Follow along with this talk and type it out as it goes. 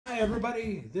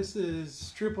everybody, this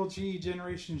is Triple G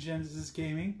Generation Genesis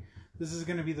Gaming. This is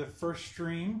going to be the first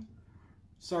stream.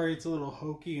 Sorry it's a little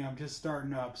hokey, I'm just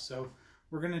starting up, so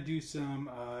we're going to do some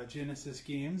Genesis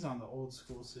games on the old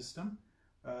school system.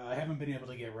 I haven't been able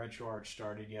to get RetroArch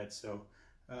started yet, so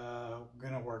we're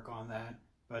going to work on that.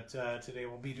 But today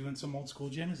we'll be doing some old school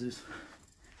Genesis.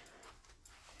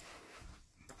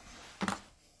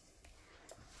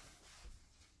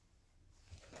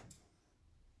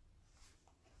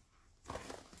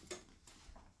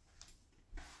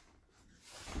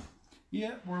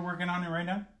 Yeah, we're working on it right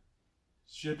now.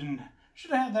 Should have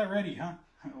had that ready, huh?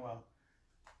 Well,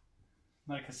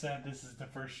 like I said, this is the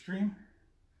first stream,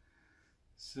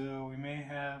 so we may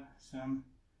have some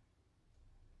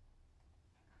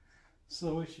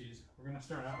slow issues. We're gonna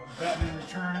start out with Batman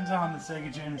Returns on the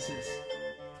Sega Genesis.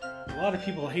 A lot of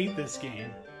people hate this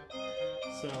game,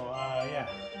 so yeah.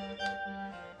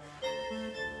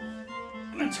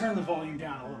 I'm gonna turn the volume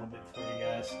down a little bit for you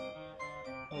guys.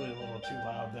 Probably a little too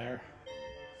loud there.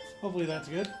 Hopefully that's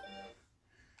good.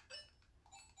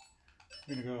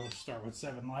 I'm gonna go start with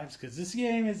 7 lives because this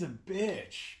game is a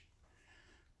bitch.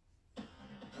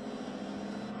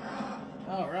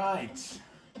 Alright.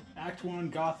 Act 1,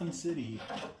 Gotham City.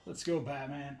 Let's go,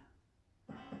 Batman.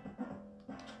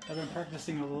 I've been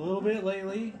practicing a little bit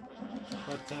lately,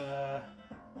 but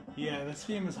yeah, this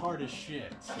game is hard as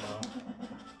shit, so.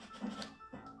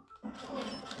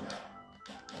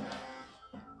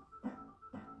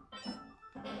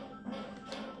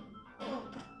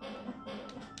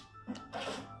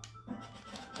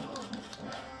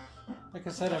 Like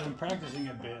I said, I've been practicing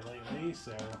a bit lately,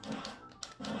 so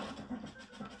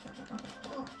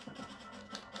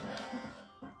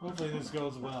hopefully this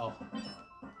goes well.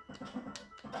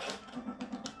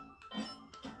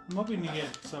 I'm hoping to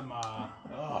get some,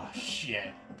 oh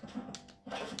shit.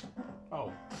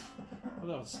 Oh, well,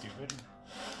 that was stupid.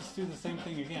 Let's do the same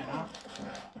thing again, huh?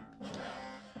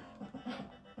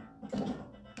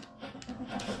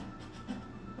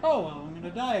 Oh, well, I'm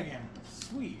gonna die again.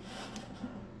 Sweet.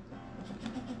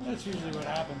 That's usually what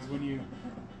happens when you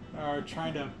are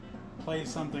trying to play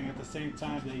something at the same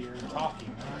time that you're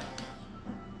talking,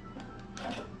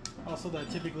 right? Also, that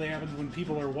typically happens when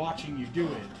people are watching you do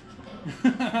it.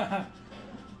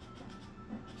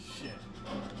 Shit.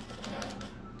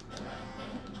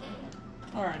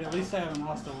 Alright, at least I haven't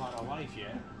lost a lot of life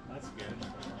yet. That's good.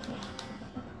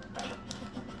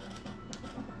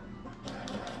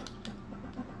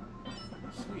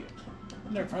 Sweet.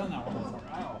 I've never found that one before.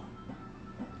 Ow.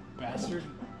 Bastard.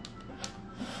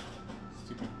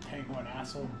 Stupid penguin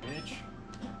asshole bitch.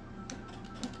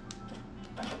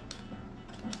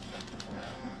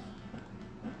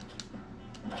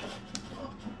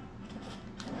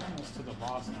 Almost to the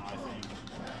boss now, I think.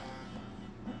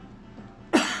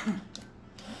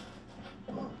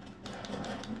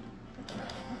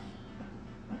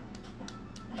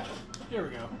 Here we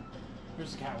go.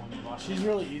 Here's the Catwoman boss. She's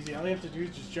really easy. All you have to do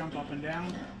is just jump up and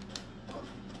down.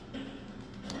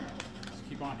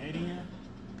 Keep on hitting her.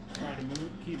 Try to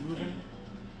move, keep moving.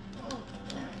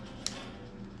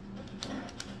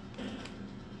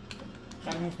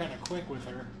 Gotta move kind of quick with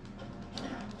her.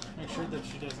 Make sure that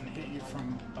she doesn't hit you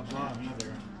from above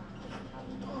either.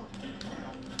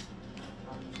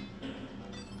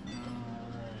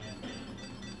 Alright.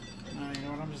 Now, you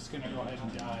know what? I'm just gonna go ahead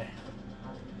and die.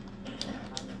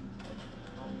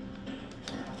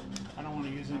 I don't want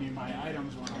to use any of my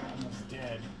items when I'm almost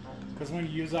dead. Because when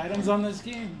you use items on this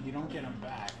game, you don't get them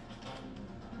back.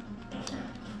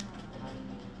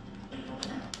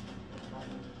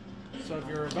 So if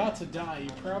you're about to die, you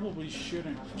probably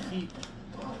shouldn't keep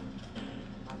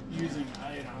using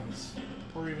items.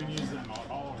 Or even use them at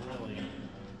all, really.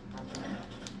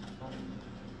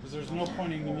 Because there's no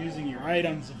point in using your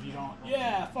items if you don't...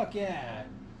 Yeah, fuck yeah!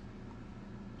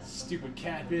 Stupid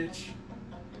cat bitch.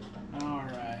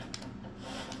 Alright.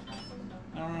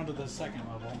 Now we're on to the second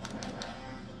level.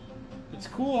 It's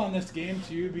cool on this game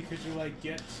too because you like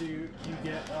get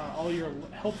all your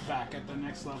health back at the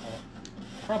next level.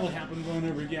 Probably happens on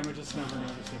every game, I just never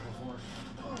noticed it before.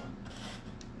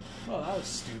 Oh, that was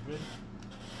stupid.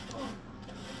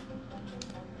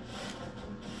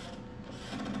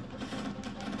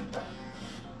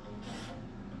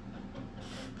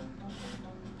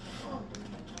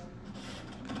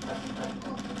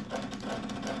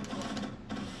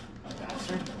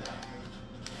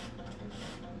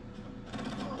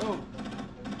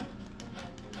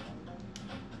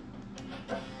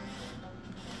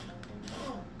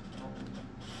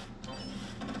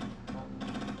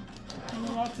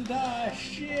 About to die.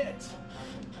 Shit.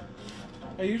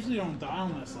 I usually don't die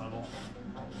on this level.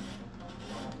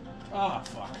 Ah,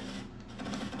 fuck.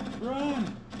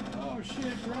 Run! Oh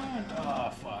shit, run! Ah,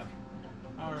 fuck.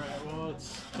 Alright, well,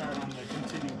 let's start on the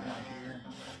continue point here.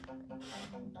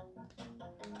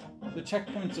 The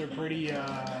checkpoints are pretty,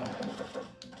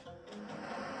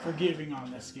 forgiving on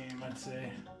this game, I'd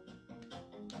say.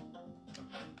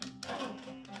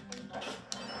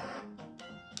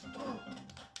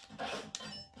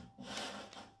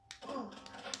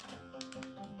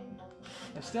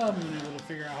 I still haven't been able to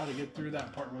figure out how to get through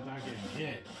that part without getting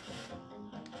hit.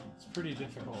 It's pretty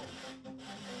difficult.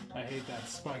 I hate that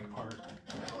spike part.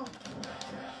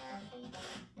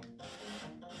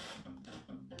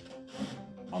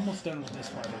 Almost done with this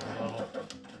part of the level.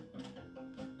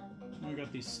 We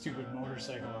got these stupid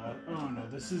motorcycle out. Oh no,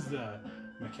 this is the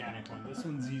mechanic one. This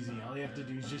one's easy. All you have to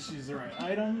do is just use the right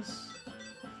items.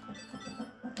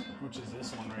 Which is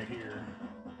this one right here.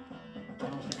 I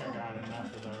don't think I got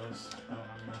enough of those, but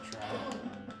I'm gonna try.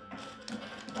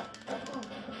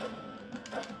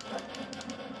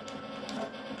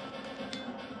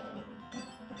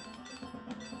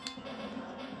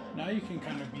 Now you can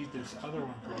kind of beat this other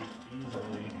one pretty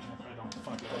easily if I don't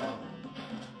fuck it up.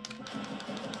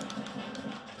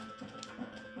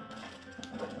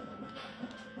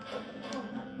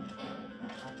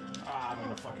 Ah, I'm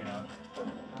gonna fuck it up.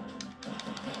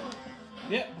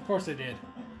 Yep, of course I did.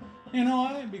 You know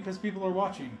why? Because people are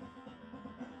watching.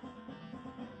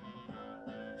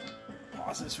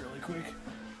 Pause this really quick.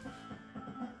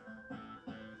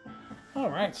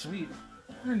 Alright, sweet.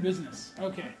 We're in business.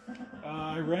 Okay.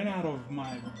 I ran out of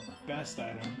my best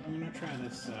item. I'm gonna try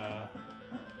this, try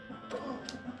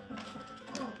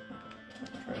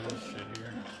this shit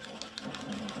here.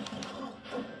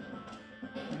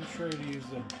 I'm gonna try to use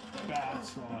the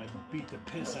bats while I beat the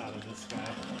piss out of this guy.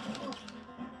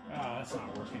 Oh, that's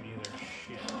not working either.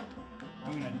 Shit.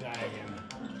 I'm gonna die again.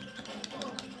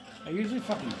 I usually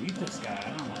fucking beat this guy. I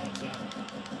don't know what's up.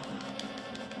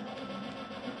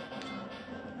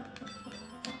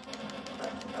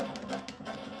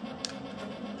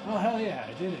 Oh, hell yeah,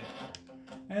 I did it.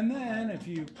 And then, if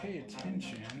you pay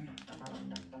attention,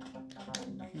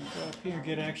 you can go up here and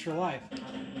get extra life.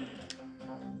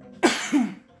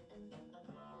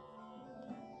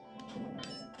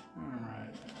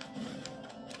 Alright.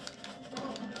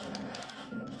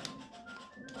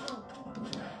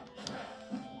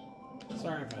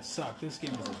 Sorry if I suck. This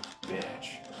game is a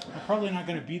bitch. I'm probably not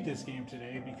going to beat this game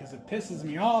today because it pisses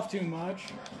me off too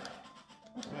much.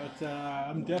 But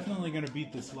I'm definitely going to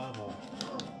beat this level.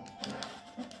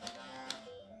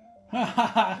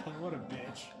 Haha, what a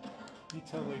bitch. He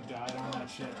totally died on that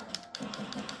shit.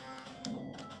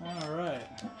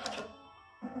 Alright.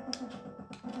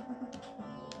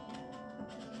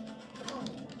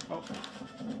 Oh.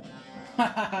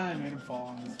 I made him fall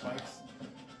on the spikes.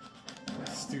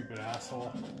 Stupid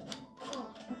asshole.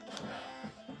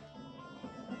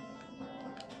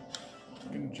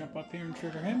 Gonna jump up here and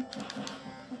trigger him.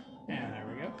 And there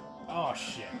we go. Oh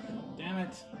shit. Damn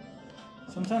it.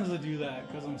 Sometimes I do that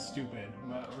because I'm stupid,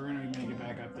 but we're gonna make it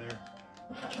back up there.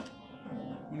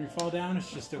 When you fall down,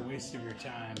 it's just a waste of your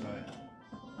time, but...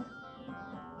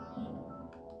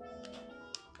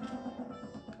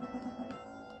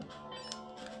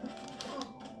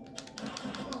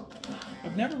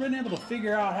 I've never been able to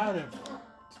figure out how to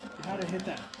hit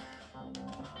that.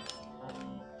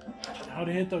 How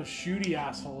to hit those shooty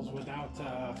assholes without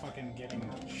fucking getting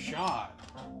shot.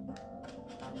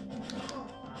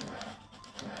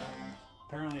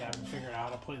 Apparently I haven't figured out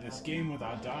how to play this game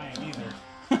without dying either.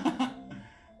 Come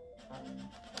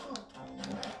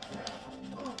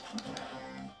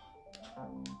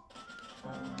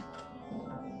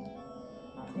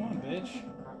on, bitch.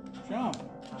 Jump.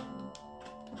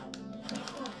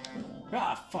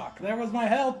 Ah, fuck. There was my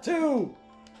health, too!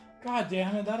 God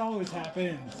damn it, that always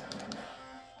happens.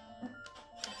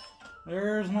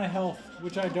 There's my health,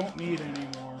 which I don't need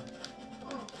anymore.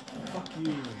 Fuck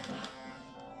you.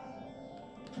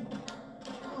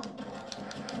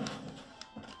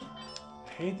 I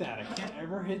hate that. I can't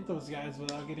ever hit those guys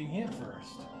without getting hit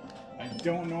first. I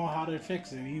don't know how to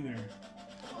fix it either.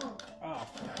 Oh,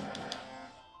 fuck.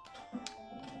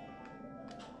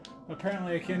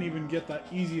 Apparently I can't even get the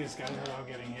easiest guys without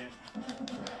getting hit.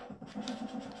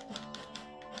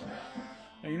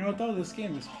 Now, you know what though? This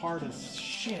game is hard as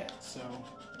shit, so...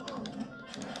 God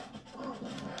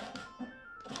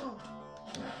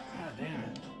damn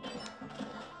it.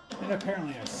 And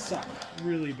apparently I suck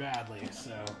really badly,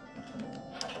 so...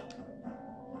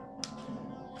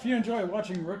 If you enjoy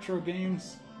watching retro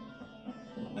games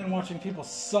and watching people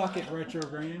suck at retro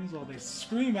games while they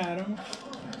scream at them,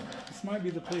 this might be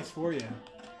the place for you.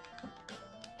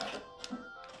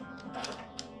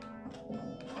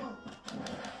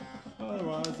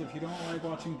 Otherwise, if you don't like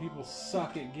watching people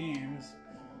suck at games,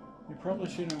 you probably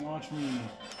shouldn't watch me,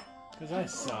 because I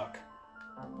suck.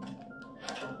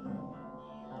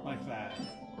 Like that.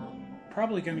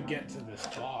 Probably gonna get to this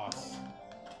boss,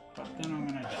 but then I'm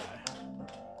gonna die.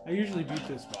 I usually beat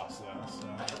this boss though, so...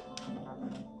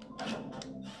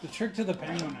 The trick to the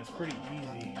penguin is pretty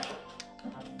easy.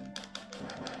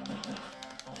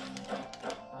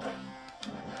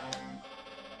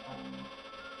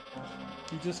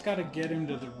 You just gotta get him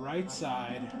to the right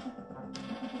side,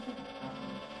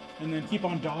 and then keep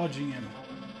on dodging him.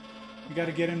 You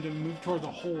gotta get him to move toward the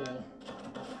hole,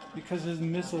 because his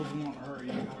missiles won't hurt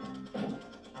you.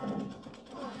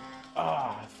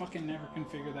 Ah, I fucking never can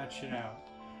figure that shit out.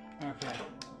 Okay,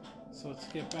 so let's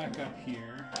get back up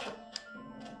here.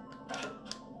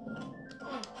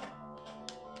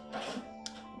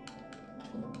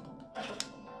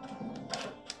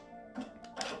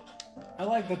 I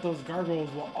like that those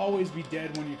gargoyles will always be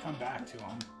dead when you come back to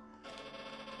them.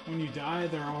 When you die,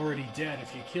 they're already dead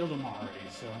if you killed them already,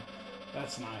 so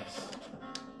that's nice.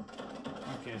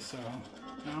 Okay, so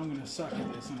now I'm gonna suck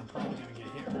at this and I'm probably gonna get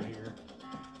hit right here.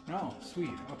 No,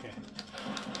 sweet, okay.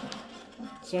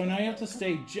 So now you have to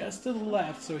stay just to the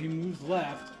left, so he moves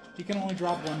left. He can only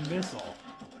drop one missile.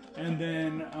 And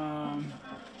then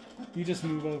you just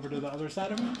move over to the other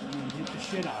side of him and hit the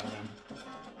shit out of him.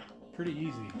 Pretty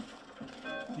easy.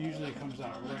 Usually it comes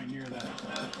out right near that.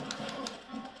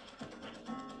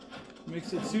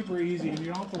 Makes it super easy, and you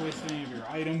don't have to waste any of your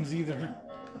items either.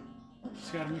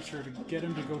 Just gotta make sure to get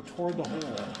him to go toward the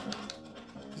hole.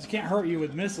 Because he can't hurt you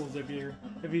with missiles if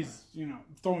he's, you know,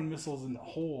 throwing missiles in the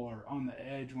hole or on the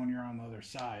edge when you're on the other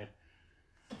side.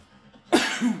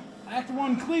 Act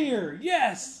 1 clear!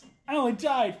 Yes! I only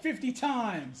died 50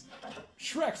 times!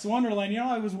 Shrek's Wonderland. You know,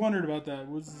 I was wondering about that.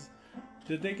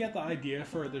 Did they get the idea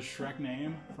for the Shrek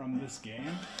name from this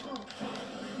game?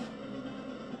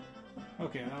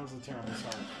 Okay, that was a terrible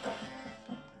start.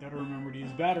 Gotta remember to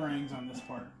use batarangs on this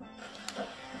part.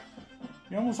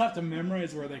 You almost have to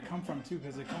memorize where they come from too,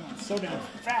 because they come on so damn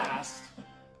fast.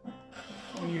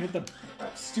 When you hit the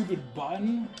stupid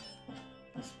button,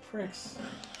 these pricks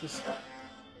just...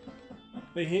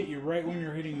 They hit you right when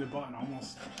you're hitting the button,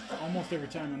 almost every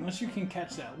time. Unless you can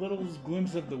catch that little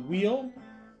glimpse of the wheel,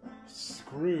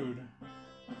 screwed.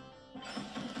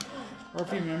 Or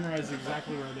if you memorize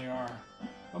exactly where they are.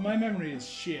 Well, my memory is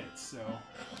shit, so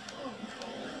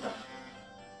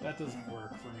that doesn't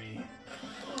work for me.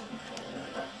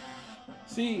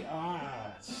 See?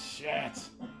 Ah, shit.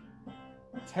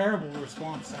 Terrible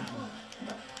response time.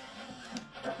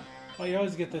 Well, you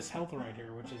always get this health right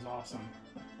here, which is awesome.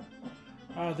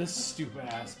 Oh, this stupid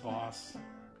ass boss.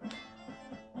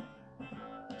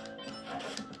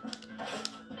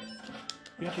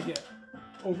 You have to get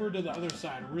over to the other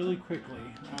side really quickly.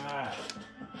 Ah,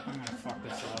 I'm gonna fuck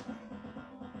this up.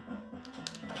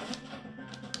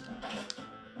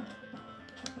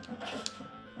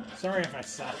 Sorry if I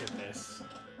suck at this.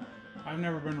 I've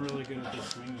never been really good at the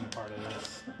swinging part of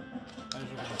this. As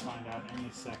you're gonna find out any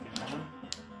second, huh?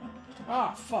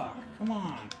 Ah, fuck. Come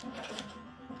on.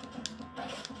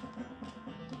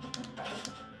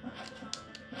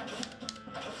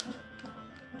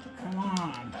 Come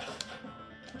on.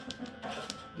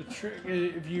 The trick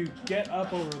is, if you get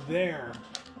up over there,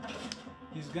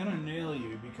 he's gonna nail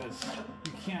you because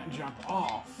you can't jump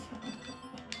off.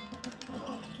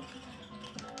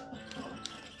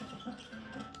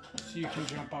 So you can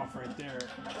jump off right there.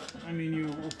 I mean,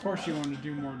 of course you want to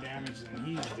do more damage than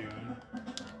he's doing.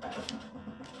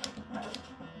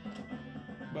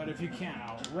 But if you can't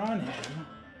outrun him,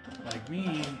 like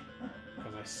me,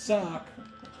 because I suck,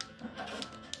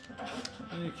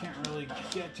 then you can't really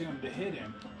get to him to hit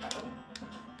him.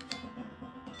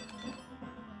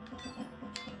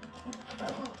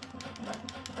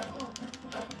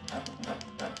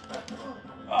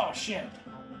 Oh, shit!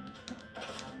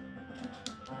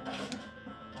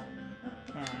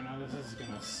 Alright, now this is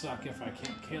gonna suck if I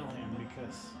can't kill him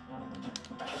because...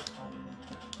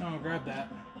 No, grab that.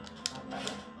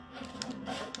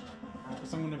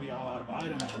 Because I'm gonna be all out of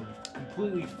items and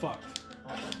completely fucked.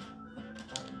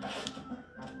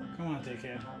 Come on,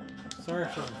 dickhead. Sorry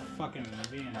for fucking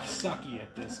being sucky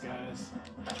at this, guys.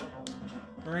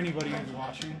 Or anybody who's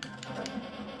watching.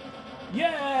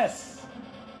 Yes!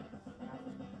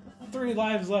 3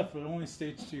 lives left, but only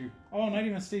stage 2. Oh, not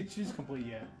even stage 2 is complete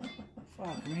yet.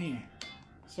 Fuck me.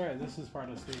 Sorry, this is part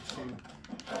of stage 2.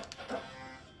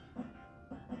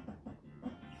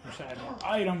 Wish I had more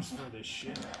items for this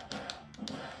shit.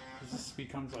 Because this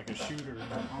becomes like a shooter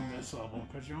on this level,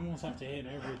 because you almost have to hit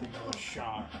everything with a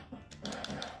shot.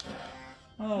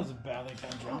 Oh, that was a badly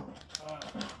timed jump.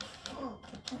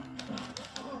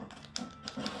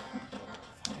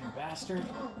 Fucking bastard.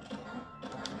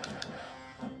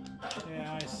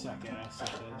 Yeah, I suck ass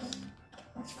at this.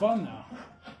 It's fun though.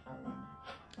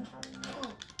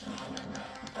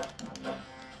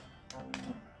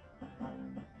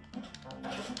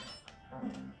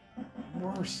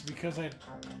 Worse because I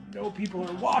know people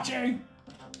are watching.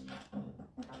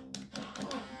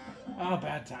 Oh,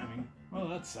 bad timing. Well,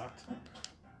 that sucked.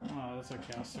 Oh, that's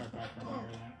okay. I'll start back from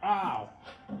here then. Ow!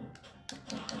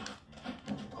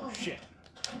 Shit.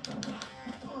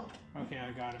 Okay,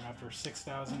 I got him after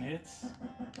 6,000 hits.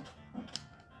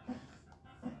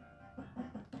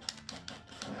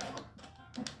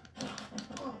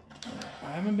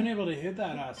 I haven't been able to hit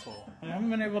that asshole. I haven't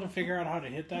been able to figure out how to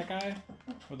hit that guy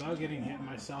without getting hit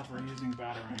myself or using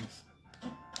batarangs.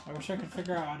 I wish I could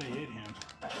figure out how to hit him.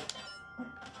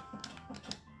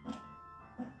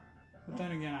 But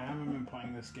then again, I haven't been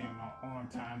playing this game a long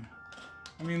time.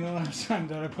 I mean, the last time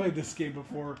that I played this game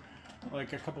before,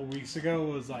 like a couple weeks ago,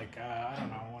 was like, I don't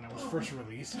know, when it was first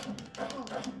released.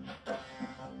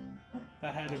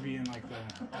 That had to be in like the...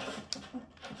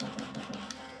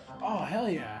 Oh, hell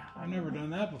yeah. I've never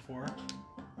done that before.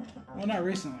 Well, not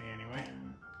recently, anyway.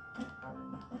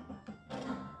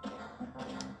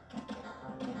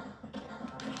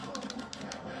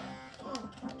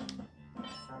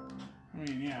 I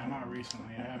mean, yeah, not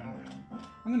recently. I haven't.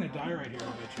 I'm gonna die right here,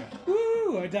 I betcha.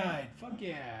 Woo! I died. Fuck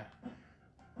yeah.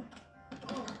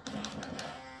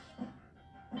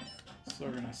 So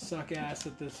we're gonna suck ass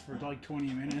at this for like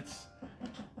 20 minutes.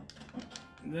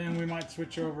 Then we might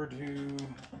switch over to...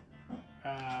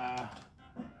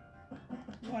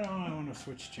 what do I want to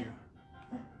switch to?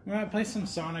 We might play some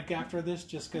Sonic after this,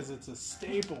 just because it's a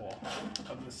staple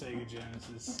of the Sega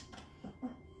Genesis.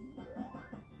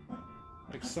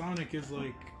 Like, Sonic is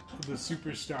like the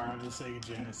superstar of the Sega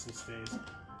Genesis days.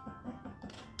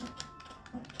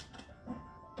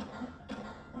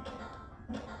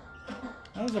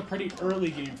 That was a pretty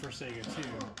early game for Sega, too.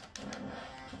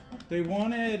 They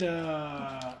wanted,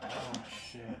 oh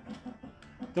shit.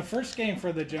 The first game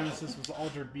for the Genesis was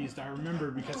Altered Beast. I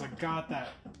remember because I got the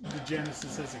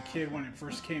Genesis as a kid when it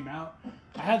first came out.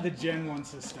 I had the Gen 1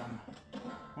 system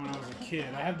when I was a kid.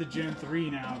 I have the Gen 3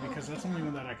 now because that's the only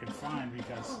one that I could find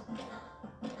because...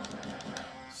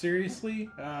 Seriously?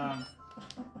 The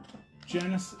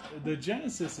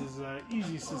Genesis is an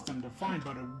easy system to find,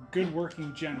 but a good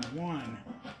working Gen 1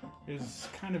 is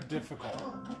kind of difficult.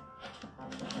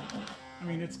 I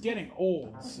mean, it's getting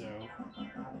old, so...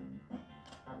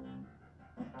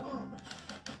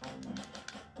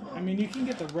 I mean, you can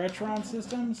get the Retron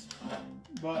systems,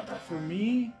 but for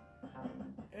me,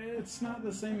 it's not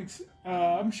the same...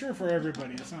 I'm sure for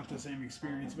everybody it's not the same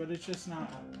experience, but it's just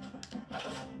not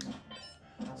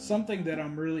something that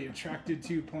I'm really attracted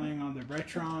to playing on the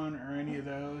Retron or any of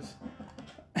those.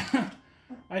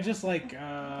 I just like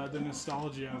the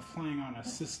nostalgia of playing on a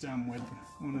system with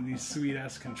one of these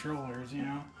sweet-ass controllers, you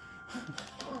know?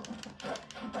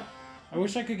 I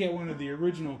wish I could get one of the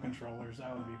original controllers.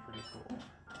 That would be pretty cool.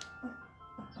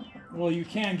 Well, you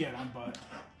can get them, but...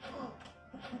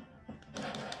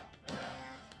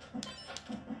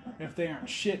 if they aren't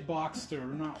shit-boxed or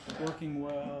not working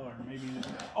well, or maybe...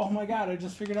 Oh my god, I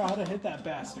just figured out how to hit that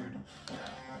bastard.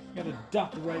 You gotta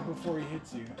duck right before he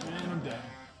hits you. Man, I'm dead.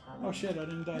 Oh shit, I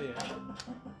didn't die yet.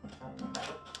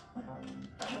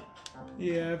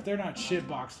 Yeah, if they're not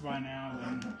shitboxed by now,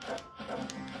 then...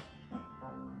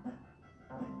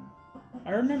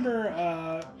 I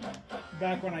remember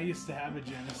back when I used to have a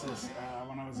Genesis,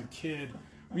 when I was a kid,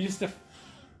 we used to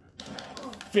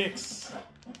fix,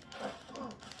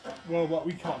 well, what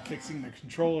we call fixing the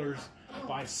controllers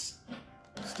by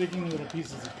sticking little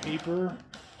pieces of paper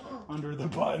under the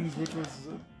buttons, which was,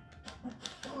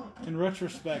 in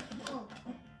retrospect,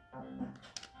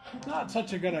 not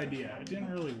such a good idea. It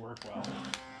didn't really work well.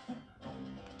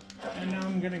 And now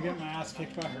I'm gonna get my ass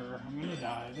kicked by her. I'm gonna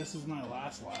die. This is my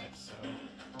last life, so...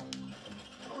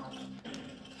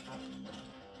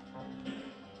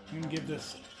 I'm gonna give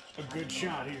this a good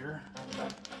shot here.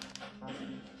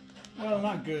 Well,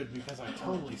 not good, because I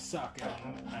totally suck at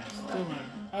it. I still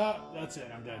that's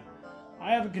it, I'm dead.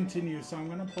 I have a continues, so I'm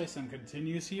gonna play some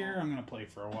continues here. I'm gonna play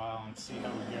for a while and see how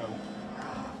we go.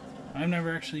 I've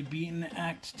never actually beaten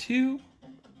Act 2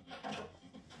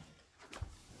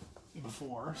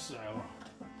 before, so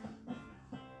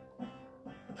I'm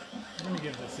gonna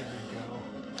give this a good go.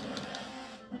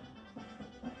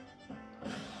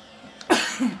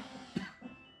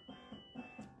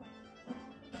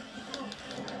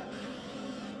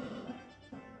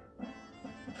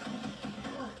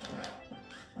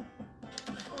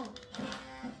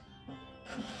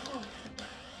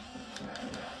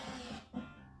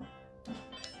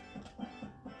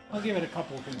 I'll give it a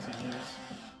couple continues.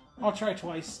 I'll try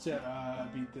twice to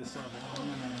beat this level, and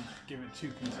then give it 2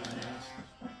 continues.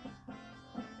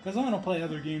 Because I'm going to play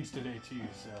other games today too,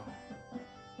 so...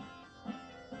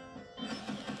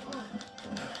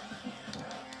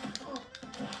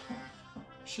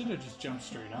 Should have just jumped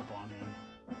straight up on him.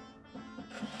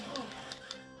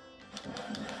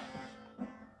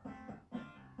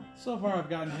 So far I've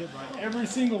gotten hit by every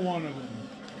single one of them.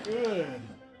 Good.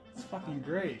 It's fucking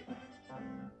great.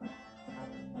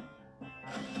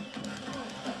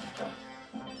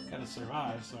 Gotta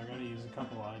survive, so I gotta use a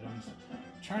couple items.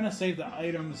 I'm trying to save the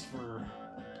items for...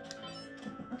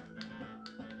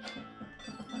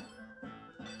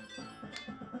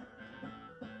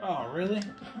 Oh, really?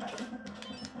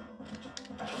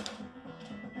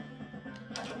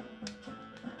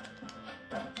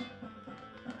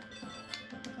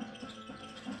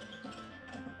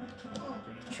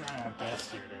 Try my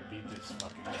best here to beat this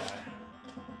fucking guy.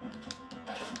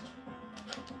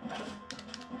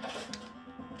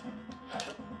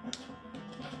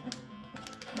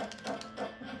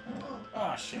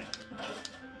 Oh shit.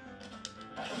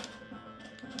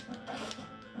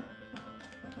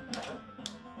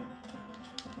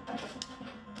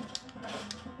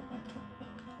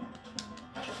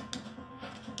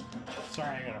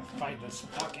 Sorry, I gotta fight this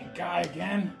fucking guy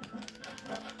again.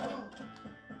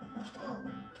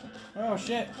 Oh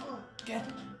shit! Get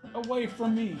away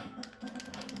from me!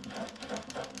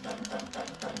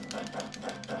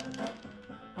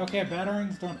 Okay,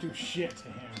 batarangs don't do shit to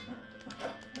him.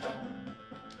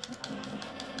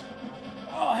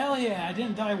 Oh hell yeah! I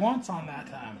didn't die once on that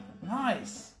time.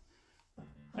 Nice!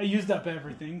 I used up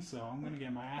everything, so I'm gonna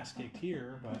get my ass kicked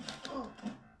here, but...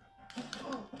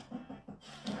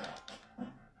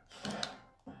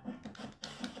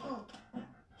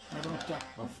 I don't duck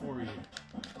before you.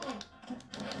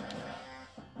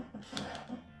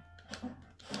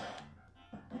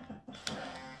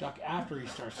 Duck after he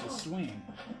starts to swing.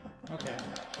 Okay.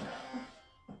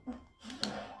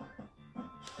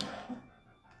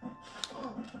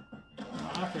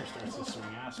 After he starts to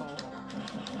swing, asshole.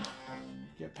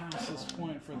 Get past this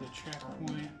point for the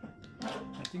checkpoint.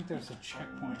 I think there's a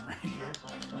checkpoint right here.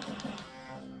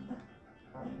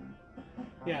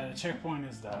 Yeah, the checkpoint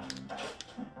is the...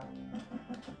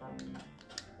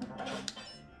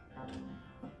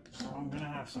 So I'm gonna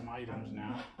have some items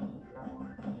now. I'm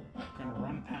gonna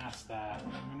run past that.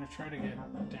 I'm gonna try to get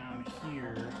down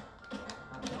here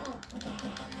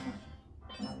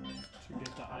to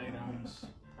get the items.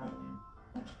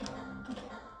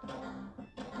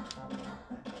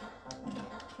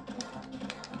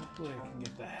 Hopefully I can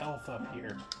get the health up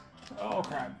here. Oh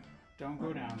crap. Don't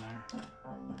go down there.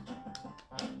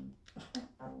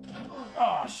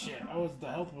 Oh shit. The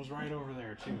health was right over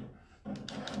there too.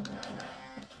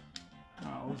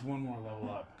 Oh, it was one more level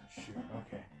up. Shoot,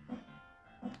 okay.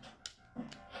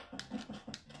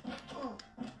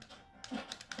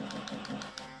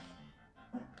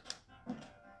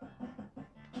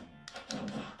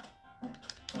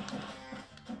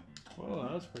 Well,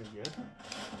 that was pretty good.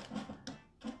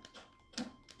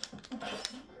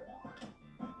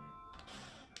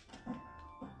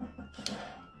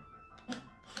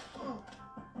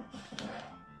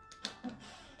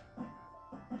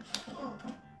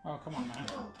 Oh, come on, man.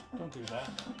 Don't do that.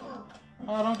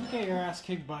 Oh, don't get your ass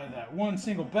kicked by that one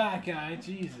single bat guy.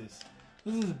 Jesus.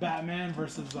 This is Batman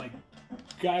versus, like,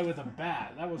 guy with a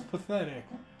bat. That was pathetic.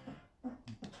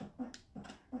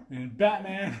 And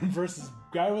Batman versus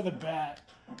guy with a bat.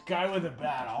 Guy with a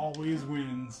bat always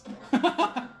wins.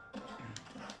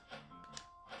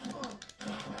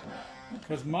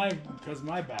 Cause my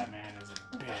Batman is a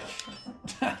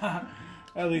bitch.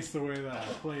 At least the way that I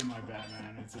play my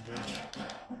Batman, it's a bitch.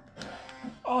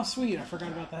 Oh sweet, I forgot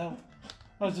about the health.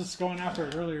 I was just going after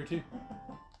it earlier too.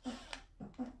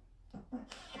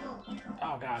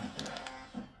 Oh god.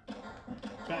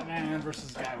 Batman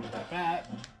versus guy with a bat.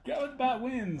 Guy with a bat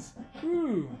wins.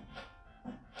 Woo!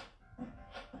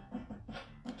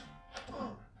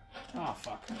 Oh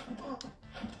fuck.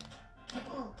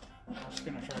 I'm just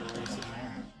gonna try to race in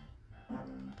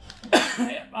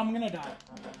there. Yep, I'm gonna die.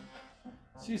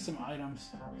 Let's use some items.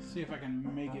 See if I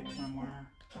can make it somewhere.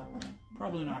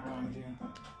 Probably not going to.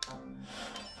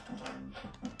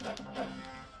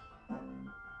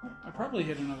 I probably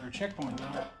hit another checkpoint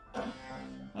though.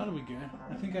 That'll be good.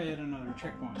 I think I hit another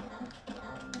checkpoint.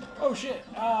 Oh shit!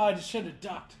 Ah, I just should have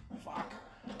ducked. Fuck.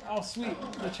 Oh sweet,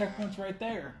 the checkpoint's right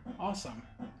there. Awesome.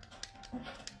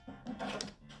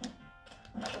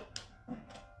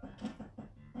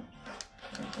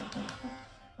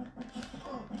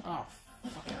 Oh,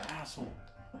 fucking asshole.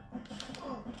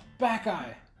 Back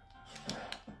eye!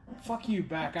 Fuck you,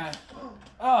 bat guy.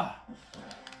 Ah!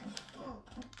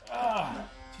 Ah!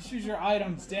 Just use your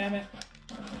items, damn it.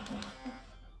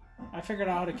 I figured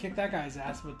out how to kick that guy's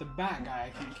ass, but the bat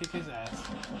guy, I can't kick his ass.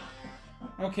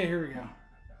 Okay, here we go.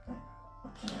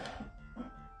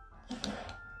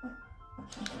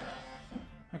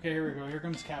 Okay, here we go. Here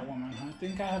comes Catwoman. I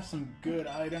think I have some good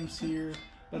items here,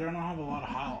 but I don't have a lot of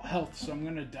health, so I'm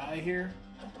gonna die here.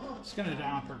 Just gonna die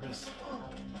on purpose.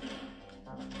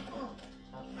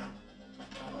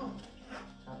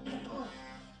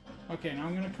 Okay, now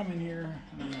I'm gonna come in here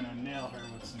and I'm gonna nail her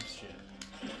with some shit.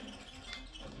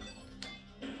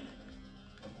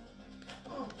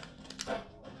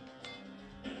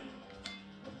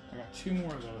 I got 2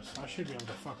 more of those, so I should be able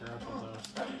to fuck her up with those.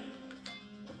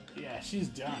 Yeah, she's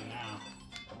done now.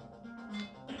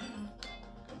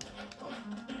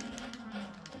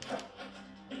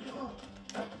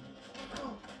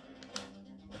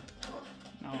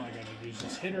 Now all I gotta do is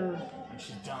just hit her, and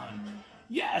she's done.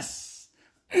 Yes!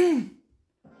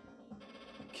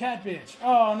 Cat bitch.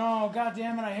 Oh no, god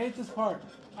damn it, I hate this part.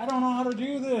 I don't know how to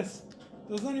do this.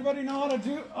 Does anybody know how to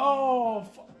do... Oh,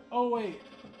 oh wait.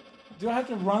 Do I have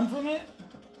to run from it?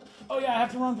 Oh yeah, I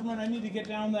have to run from it. I need to get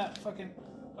down that fucking...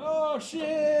 Oh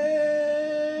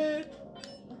shit!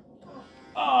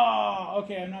 Oh,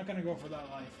 okay, I'm not gonna go for that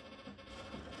life.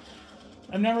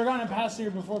 I've never gotten past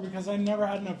here before because I never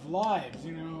had enough lives,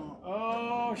 you know.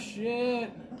 Oh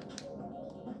shit!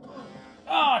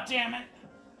 Oh damn it!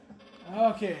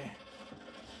 Okay.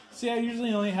 See, I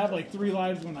usually only have like 3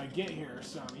 lives when I get here,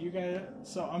 so you guys.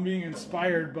 So I'm being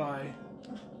inspired by.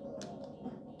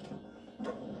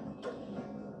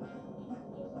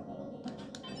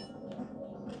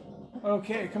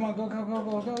 Okay, come on,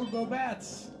 go,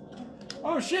 bats!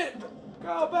 Oh shit!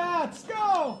 Go, bats,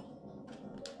 go!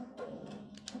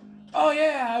 Oh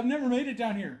yeah, I've never made it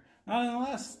down here. Not in the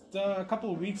last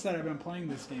couple of weeks that I've been playing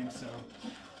this game, so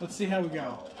let's see how we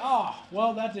go. Oh,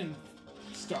 well, that didn't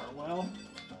start well.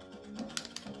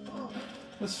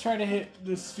 Let's try to hit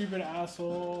this stupid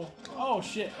asshole. Oh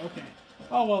shit, okay.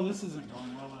 Oh well, this isn't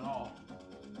going well at all.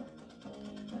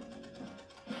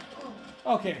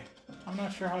 Okay. I'm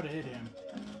not sure how to hit him.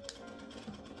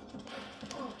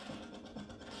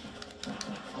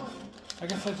 I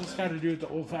guess I just gotta do it the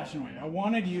old-fashioned way. I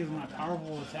wanted to use my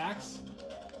powerful attacks.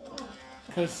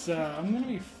 Because I'm gonna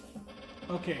be...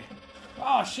 Okay.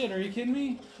 Oh shit, are you kidding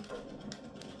me?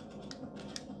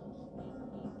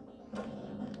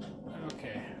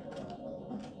 Okay.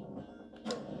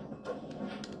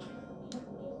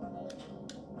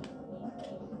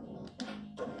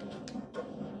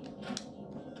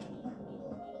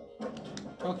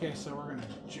 Okay, so we're gonna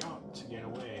jump to get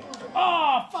away.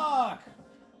 Oh, fuck!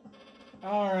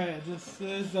 Alright, this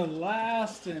is the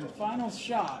last and final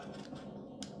shot.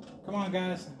 Come on,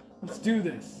 guys. Let's do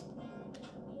this.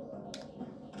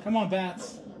 Come on,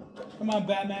 bats. Come on,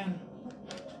 Batman.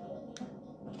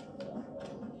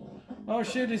 Oh,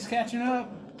 shit, he's catching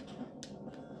up.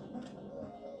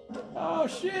 Oh,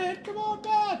 shit. Come on,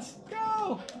 bats.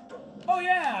 Go! Oh,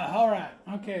 yeah. Alright.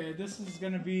 Okay, this is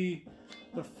gonna be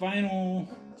the final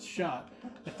shot.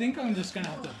 I think I'm just gonna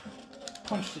have to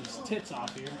punch his tits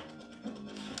off here.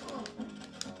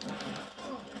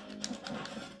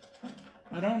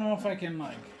 I don't know if I can,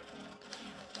 like...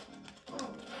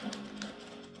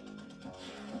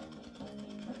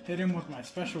 hit him with my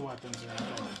special weapons or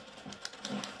anything.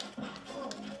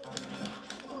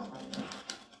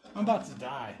 I'm about to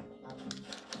die.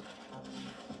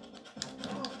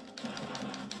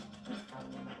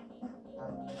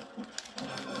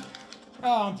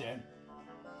 Oh, I'm dead.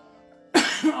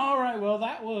 Alright, well,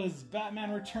 that was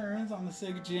Batman Returns on the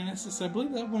Sega Genesis. I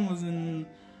believe that one was in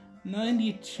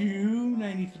 92,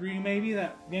 93 maybe,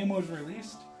 that game was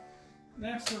released.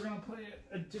 Next, we're going to play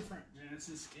a different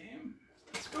Genesis game.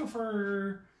 Let's go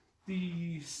for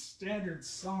the standard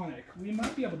Sonic. We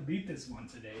might be able to beat this one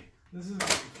today. This is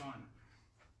going to be fun.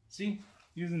 See?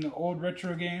 Using the old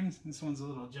retro games. This one's a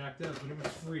little jacked up, but it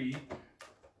was free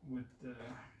with the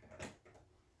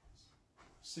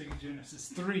Sega Genesis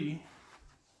 3.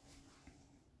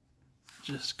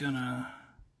 Just gonna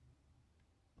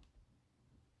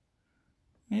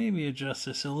maybe adjust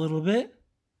this a little bit.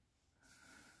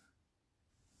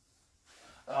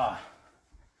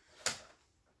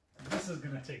 This is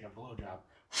gonna take a blowjob.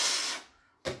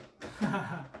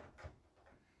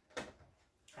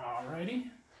 Alrighty.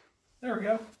 There we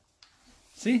go.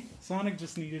 See? Sonic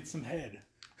just needed some head.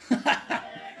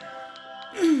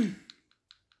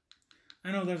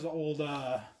 I know there's an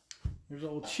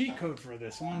old cheat code for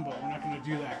this one, but we're not going to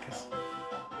do that because,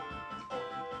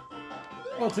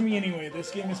 well, to me anyway, this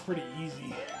game is pretty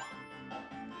easy.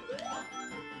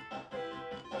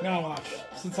 Now watch.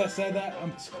 Since I said that,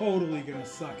 I'm totally gonna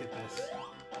suck at this.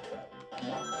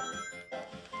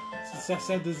 Since I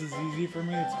said this is easy for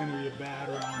me, it's gonna be a bad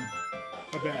round.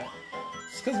 I bet.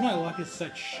 It's because my luck is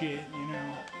such shit, you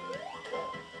know?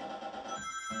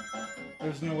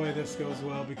 There's no way this goes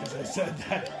well because I said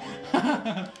that.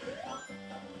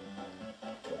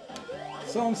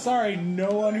 So I'm sorry,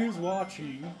 no one who's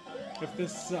watching, if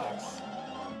this sucks.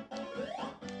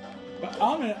 But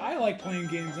I like playing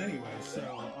games anyway, so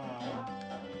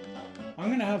I'm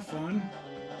gonna have fun.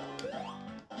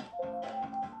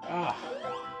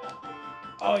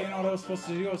 Oh, you know what I was supposed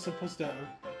to do? I was supposed to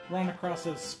run across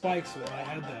those spikes while I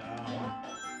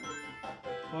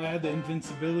had the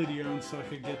invincibility on, so I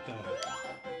could get the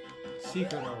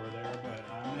secret over there. But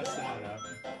I messed that up.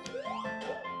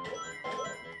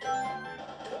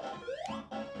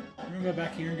 I'm gonna go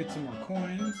back here and get some more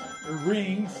coins or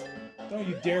rings. Don't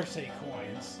you dare say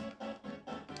coins.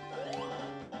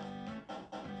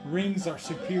 Rings are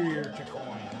superior to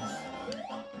coins.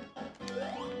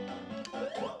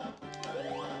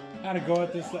 I had to go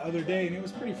at this the other day, and it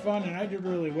was pretty fun, and I did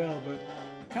really well, but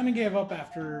I kind of gave up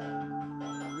after, I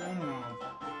don't know,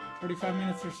 45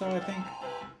 minutes or so, I think.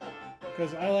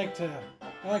 Because I like to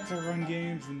run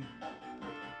games and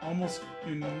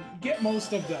get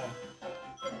most of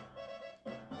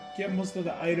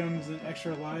the items and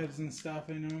extra lives and stuff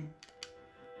in them.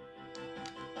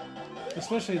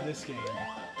 Especially this game.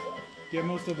 Get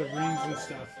most of the rings and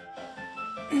stuff.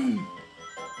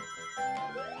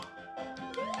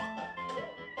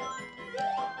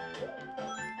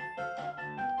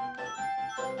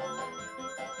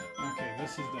 Okay,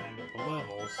 this is the end of the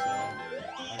level, so I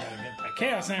gotta get that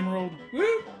Chaos Emerald.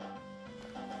 Woo!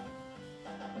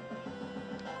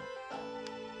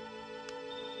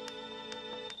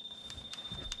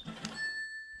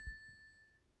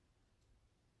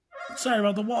 Sorry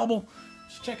about the wobble.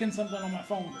 Just checking something on my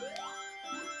phone.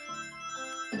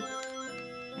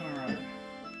 Alright.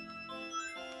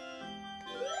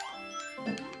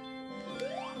 Gotta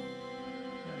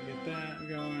get that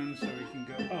going so we can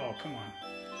go. Oh, come on.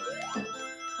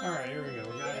 Alright, here we go.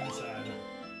 We got inside.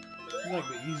 This is like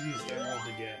the easiest emerald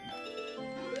to get.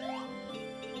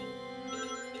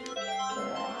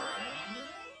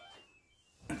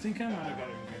 I think I might have got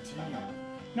to continue.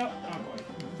 Nope, not quite.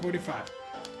 45.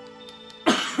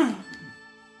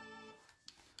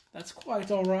 That's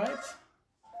quite alright.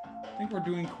 I think we're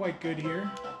doing quite good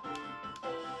here.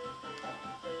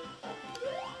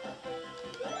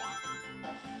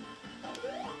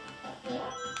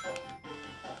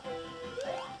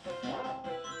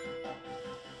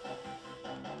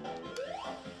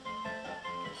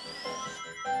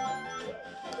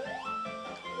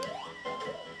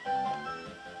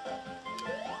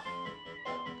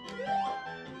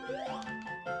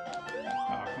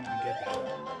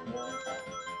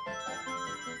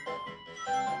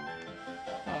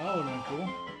 Cool.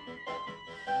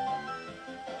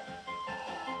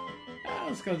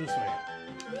 Let's go this way.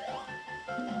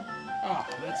 Oh,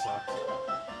 that sucked.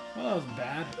 Well, that was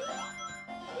bad.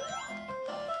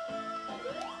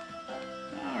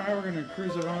 Alright, we're gonna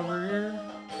cruise it on over here.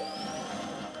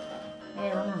 Oh, I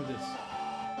remember this.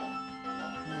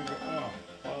 Oh,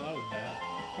 well, that was bad.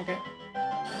 Okay.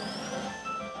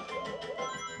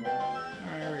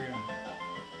 Alright, here we go.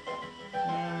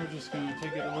 Now we're just gonna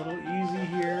take it a little easy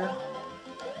here.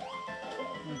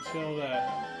 Until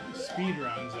that speed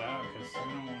runs out, because we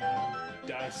don't want to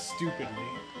die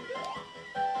stupidly.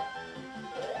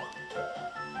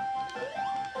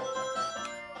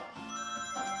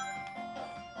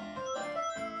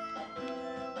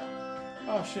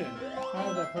 Oh shit, I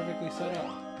have that perfectly set up.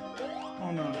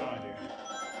 Oh no, now I do.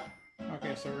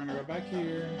 Okay, so we're gonna go back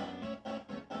here.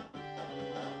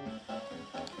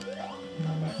 Go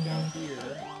back down here.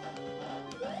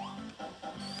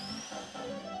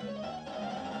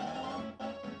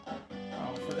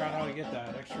 Forgot how to get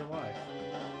that extra life.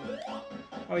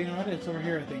 Oh, you know what? It's over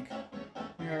here, I think.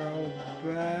 We gotta go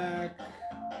back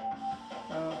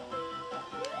up.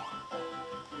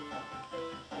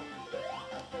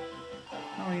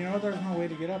 Oh, you know what? There's no way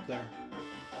to get up there.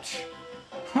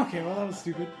 Okay, well, that was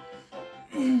stupid.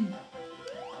 I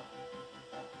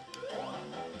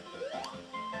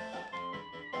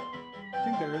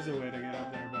think there is a way to get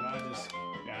up there, but I just...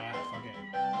 fuck it.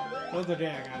 The other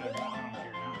day I got it, but I don't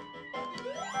care now.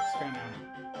 Just gonna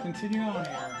continue on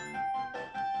here.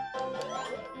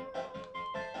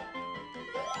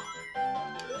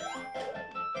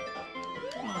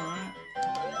 Alright.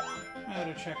 I had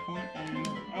a checkpoint and...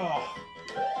 oh!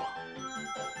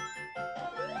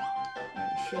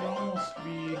 It should almost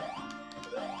be...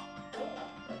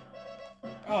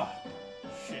 oh!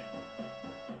 Shit.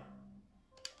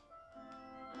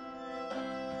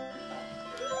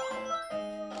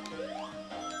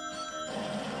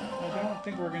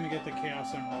 don't think we're gonna get the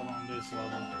Chaos Emerald on this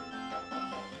level.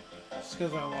 Just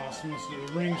because I lost most of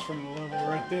the rings from the level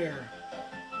right there.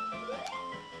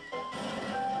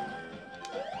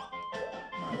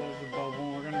 Alright, there's the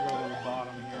bubble. We're gonna go to the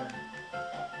bottom here.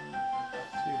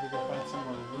 See if we can find some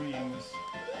more rings.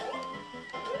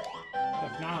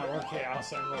 If not, we're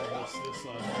Chaos Emerald this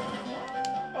level.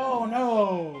 Oh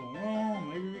no! Well,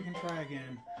 maybe we can try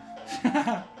again.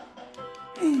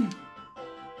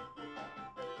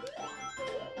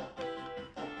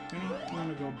 I'm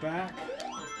gonna go back,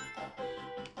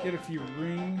 get a few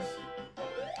rings,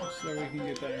 so we can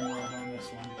get that emerald on this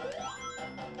one.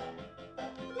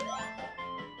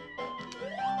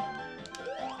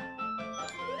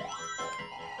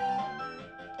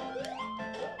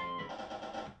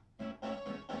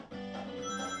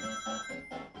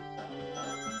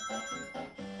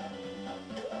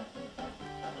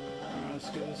 Let's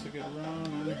give this a good run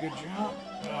and a good jump.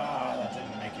 Ah, that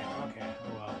didn't make it. Okay,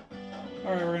 oh well.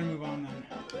 Alright, we're gonna move on then.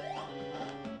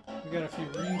 We got a few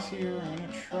rings here. I'm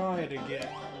gonna try to get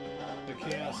the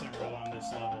Chaos Emerald on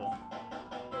this level.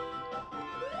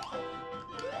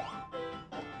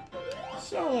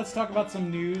 So let's talk about some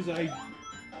news. I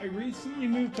recently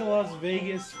moved to Las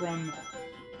Vegas from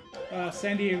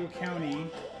San Diego County,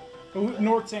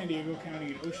 North San Diego County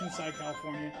in Oceanside,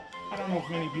 California. I don't know if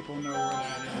many people know where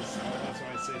that is, so that's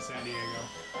why I say San Diego.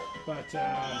 But,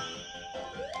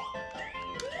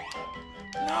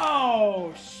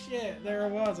 no! Shit, there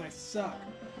it was. I suck.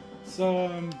 So,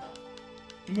 I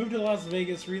moved to Las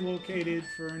Vegas, relocated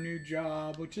for a new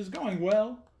job, which is going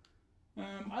well.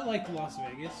 I like Las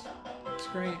Vegas. It's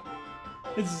great.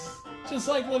 It's just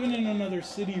like living in another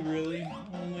city, really.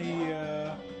 Only,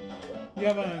 you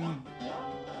have a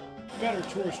better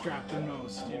tourist trap than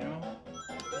most, you know?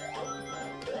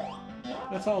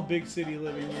 That's all big city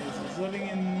living is living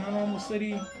in a normal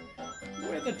city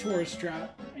with a tourist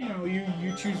trap. You know,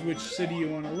 you choose which city you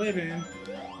want to live in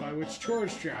by which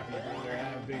tourist trap you'd rather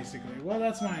have, basically. Well,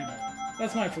 that's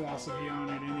my philosophy on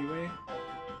it anyway.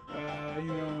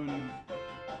 You know, and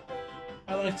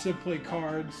I like to play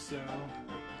cards, so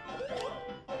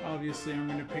obviously I'm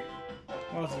gonna pick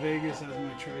Las Vegas as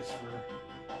my choice for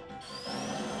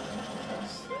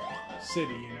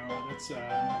city, you know.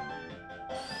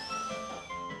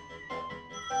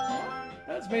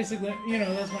 That's basically, you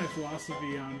know, that's my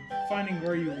philosophy on finding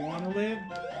where you want to live.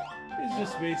 Is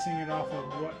just basing it off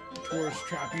of what tourist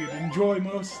trap you'd enjoy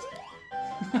most.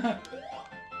 And,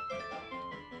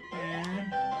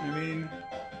 I mean,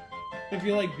 if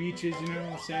you like beaches, you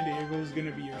know, San Diego is going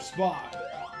to be your spot.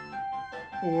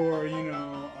 Or, you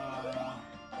know,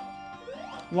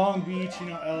 Long Beach, you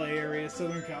know, LA area,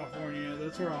 Southern California,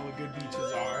 that's where all the good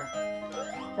beaches are.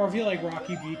 Or if you like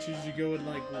rocky beaches, you go with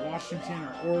like Washington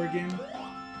or Oregon.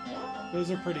 Those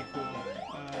are pretty cool.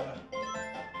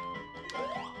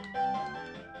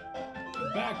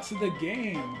 Back to the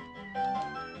game.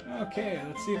 Okay,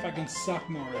 let's see if I can suck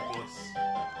more at this.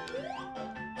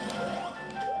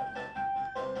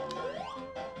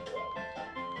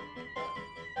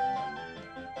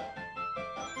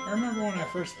 I remember when I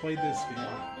first played this game,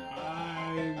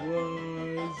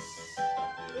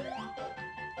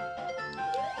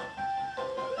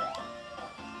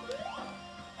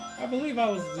 I believe I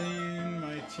was in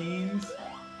my teens.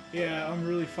 Yeah, I'm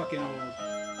really fucking old.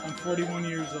 I'm 41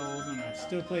 years old and I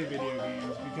still play video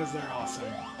games because they're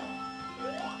awesome.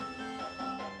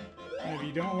 And if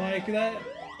you don't like that,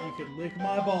 you could lick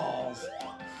my balls.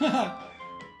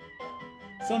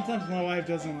 Sometimes my wife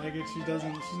doesn't like it. She's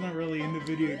not really into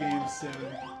video games, so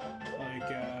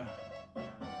like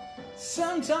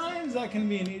sometimes that can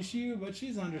be an issue, but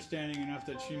she's understanding enough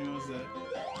that she knows that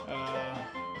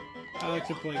I like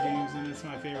to play games and it's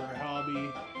my favorite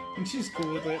hobby. And she's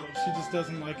cool with it. She just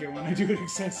doesn't like it when I do it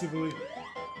excessively.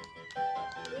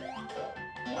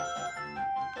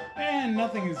 And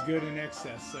nothing is good in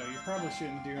excess, so you probably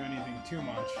shouldn't do anything too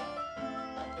much.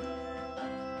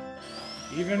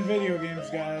 Even video games,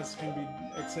 guys, can be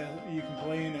excess. You can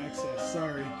play in excess.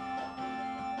 Sorry.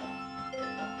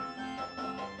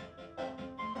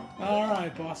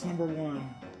 Alright, boss number 1.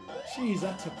 Jeez,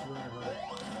 that took forever.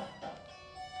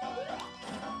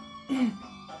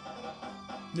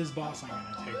 This boss ain't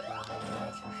gonna take forever,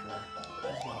 that's for sure.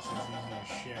 This boss is easy as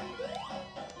shit.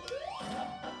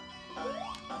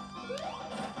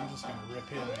 I'm just gonna rip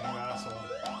him, you asshole.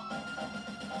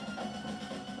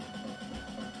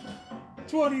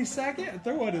 20 seconds?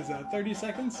 What is that? 30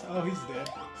 seconds? Oh, he's dead.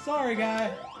 Sorry,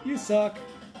 guy. You suck.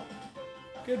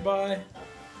 Goodbye.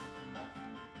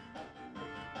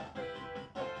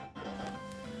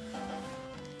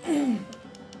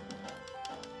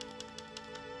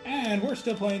 And we're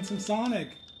still playing some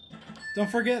Sonic. Don't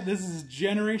forget, this is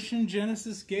Generation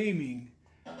Genesis Gaming.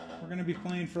 We're going to be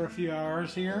playing for a few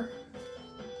hours here.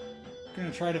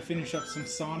 Going to try to finish up some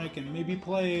Sonic and maybe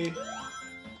play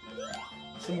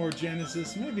some more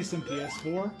Genesis, maybe some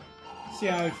PS4. See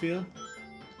how I feel.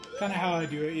 Kind of how I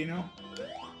do it, you know?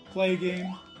 Play a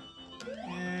game,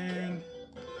 and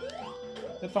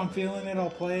if I'm feeling it, I'll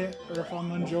play it, or if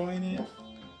I'm enjoying it,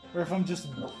 or if I'm just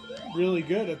really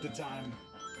good at the time.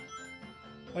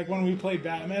 Like when we played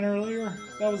Batman earlier,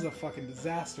 that was a fucking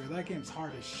disaster. That game's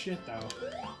hard as shit, though.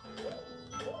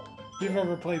 If you've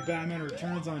ever played Batman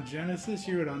Returns on Genesis,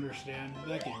 you would understand.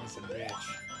 That game is a bitch.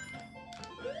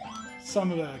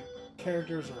 Some of the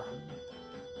characters are...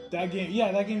 That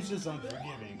game's just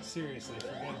unforgiving. Seriously,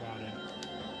 forget about it.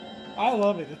 I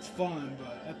love it, it's fun,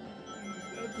 but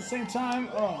at the same time,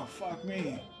 oh, fuck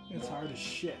me. It's hard as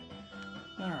shit.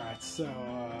 Alright, so,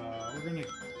 we're gonna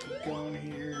keep going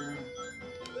here.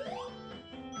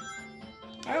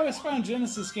 I always found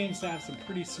Genesis games to have some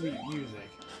pretty sweet music.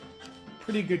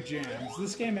 Pretty good jams.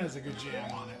 This game has a good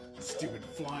jam on it. Stupid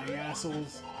flying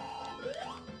assholes.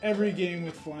 Every game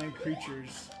with flying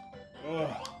creatures.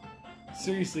 Ugh.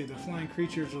 Seriously, the flying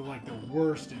creatures are like the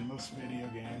worst in most video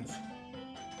games.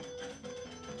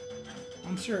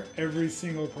 I'm sure every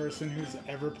single person who's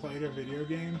ever played a video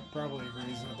game probably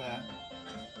agrees with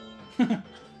that.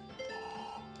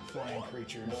 Flying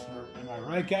creatures. Am I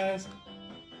right, guys?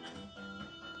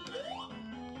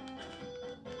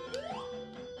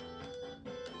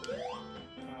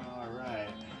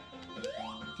 Alright.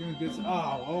 Doing good.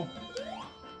 Oh, well.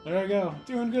 There we go.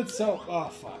 Doing good so. Oh,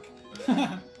 fuck.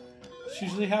 It's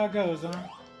usually how it goes, huh?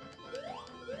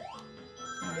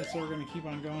 Alright, so we're gonna keep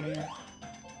on going here.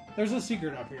 There's a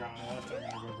secret up here on the left. I'm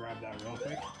gonna go grab that real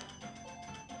quick.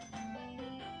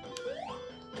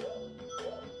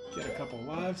 Get a couple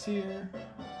lives here.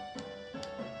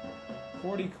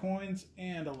 40 coins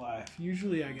and a life.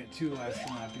 Usually I get 2 lives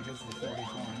from that because of the 40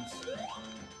 coins.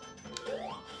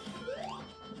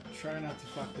 Try not to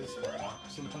fuck this part up.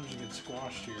 Sometimes you get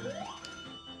squashed here.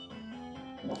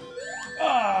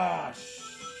 Ah, shit.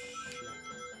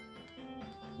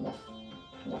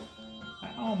 I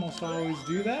almost always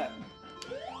do that.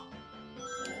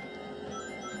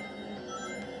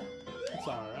 It's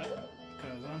alright,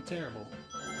 because I'm terrible.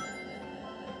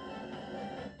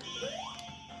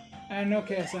 And no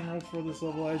KS Emerald for this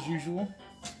level as usual.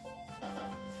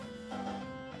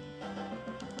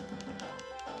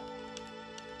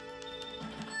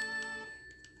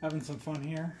 Having some fun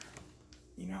here.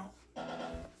 You know. Wait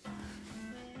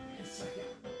a second.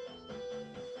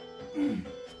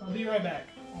 I'll be right back.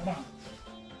 Hold on.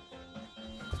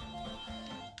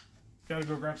 Gotta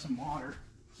go grab some water.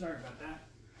 Sorry about that.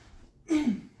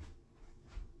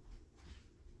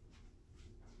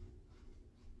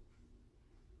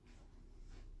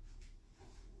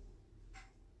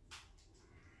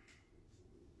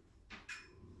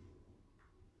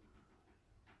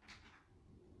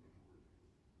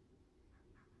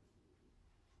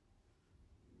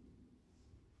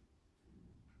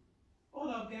 Hold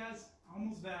up, guys.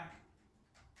 Almost back.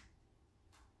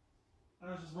 I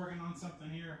was just working on something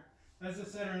here. As I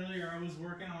said earlier, I was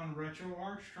working on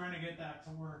RetroArch, trying to get that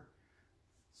to work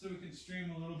so we can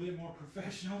stream a little bit more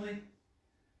professionally.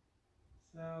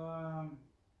 So, I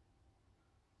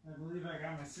believe I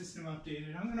got my system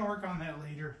updated. I'm going to work on that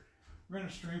later. We're going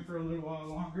to stream for a little while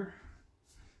longer.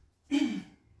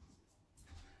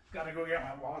 Gotta go get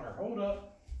my water. Hold up.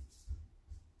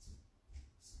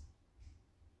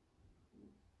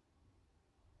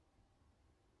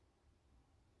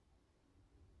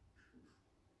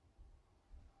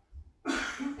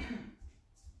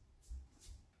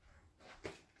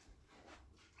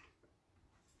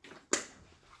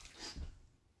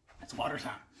 It's water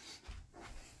time.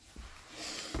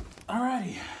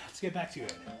 Alrighty, let's get back to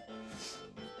it.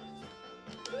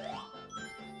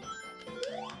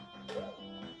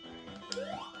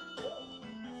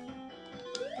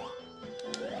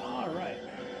 Alright,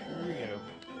 here we go.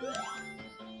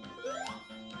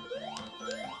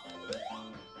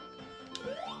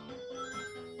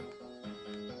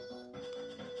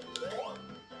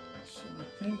 So I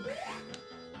think...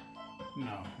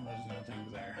 No, there's nothing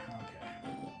there. Okay.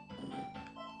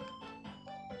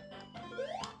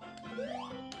 Okay.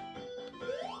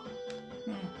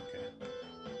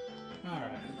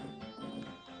 Alright.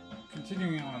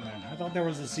 Continuing on then. I thought there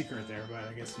was a secret there, but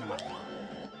I guess not.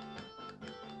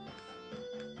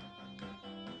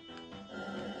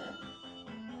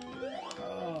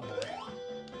 Oh boy.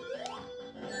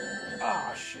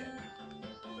 Oh shit.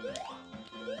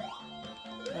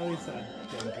 At least that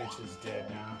damn bitch is dead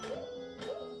now.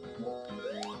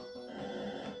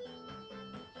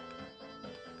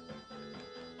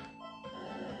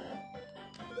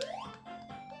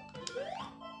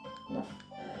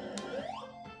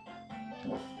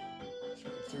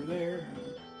 through there.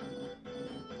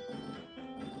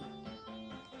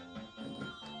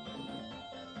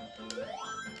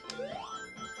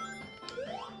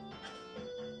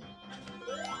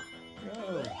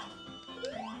 Go.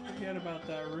 Forget about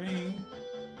that ring.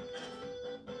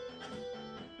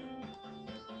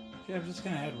 Okay, I'm just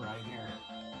gonna head right here.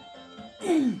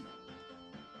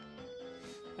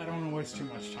 I don't want to waste too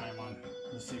much time on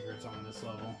the secrets on this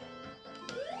level.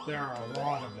 There are a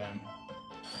lot of them.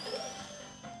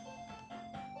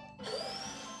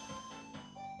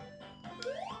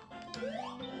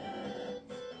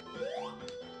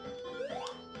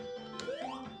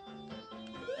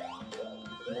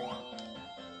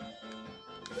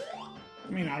 I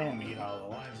mean, I don't need all the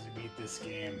lives to beat this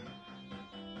game.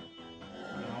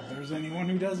 I don't know if there's anyone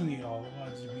who doesn't need all the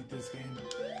lives to beat this game.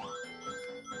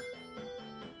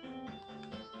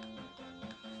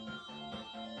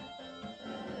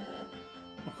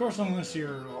 Of course, unless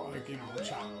you're, like, you know, a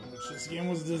child, which this game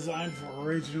was designed for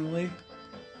originally,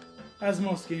 as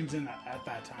most games at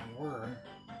that time were.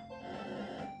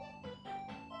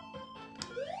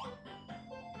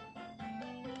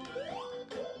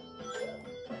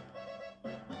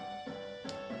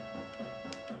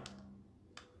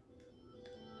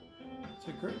 It's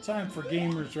a great time for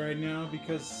gamers right now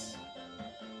because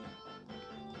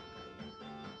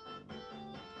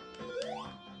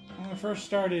when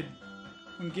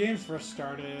games first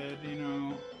started, you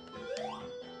know,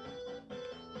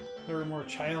 they were more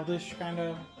childish, kind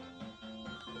of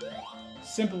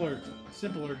simpler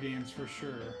games for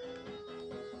sure.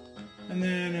 And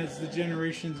then as the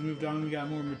generations moved on, we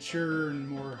got more mature and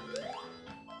more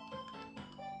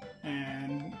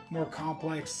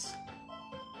complex,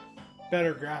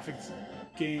 better graphics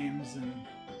games.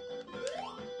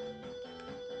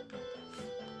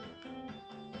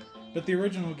 But the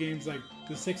original games, like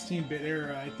the 16-bit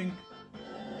era, I think,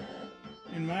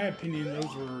 in my opinion,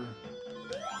 those were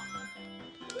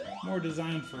more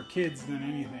designed for kids than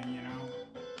anything, you know?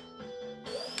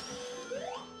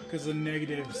 Because of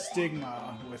negative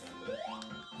stigma with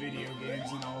video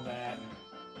games and all that.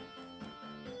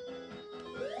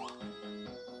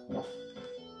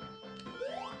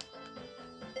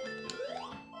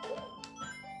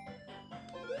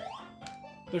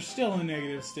 There's still a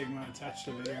negative stigma attached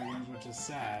to video games, which is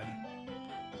sad.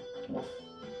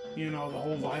 You know, the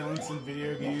whole violence in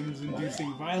video games,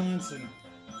 inducing violence or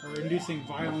inducing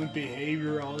violent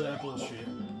behavior, all that bullshit.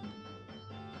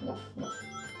 Alright,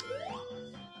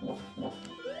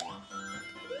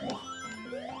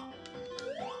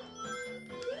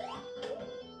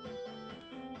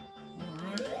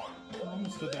 we're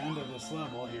almost at the end of this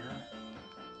level here.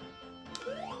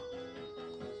 I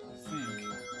think.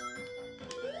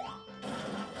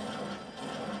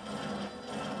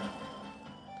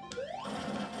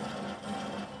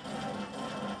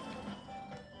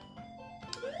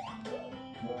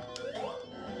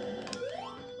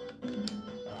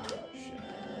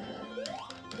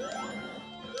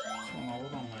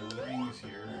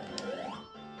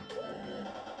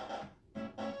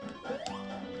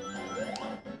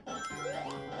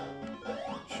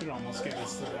 Should almost get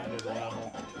us to the end of the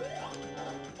level.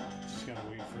 Just gotta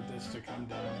wait for this to come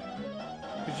down.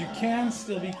 Because you can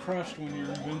still be crushed when you're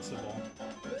invincible.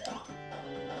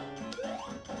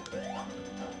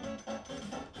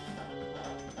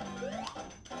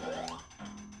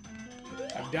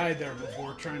 I've died there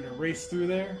before trying to race through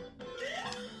there.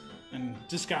 And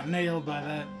just got nailed by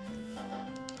that.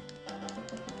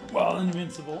 Well,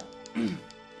 invincible.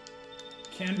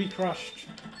 Can be crushed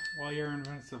while you're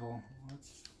invincible.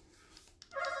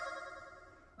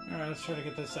 Alright, let's try to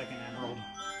get the second emerald.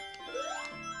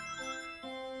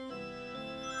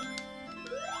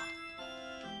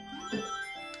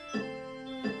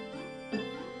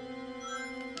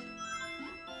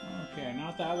 Okay,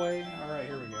 not that way. Alright,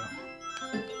 here we go.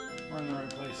 We're in the right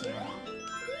place now.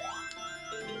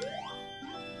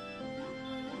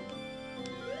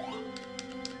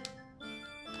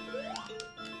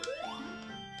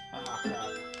 Ah, crap.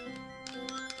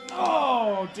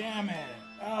 Oh, damn it!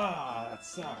 Ah, that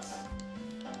sucks.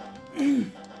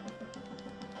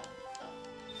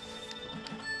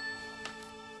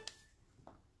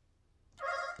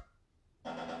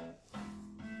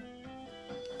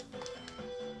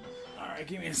 Alright,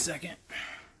 give me a second.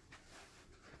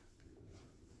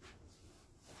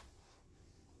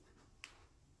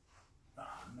 Oh,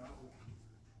 no.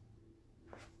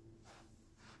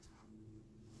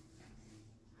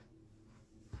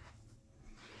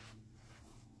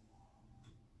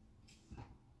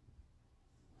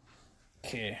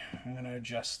 Okay, I'm gonna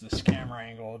adjust this camera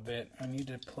angle a bit. I need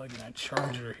to plug in a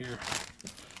charger here.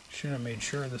 should have made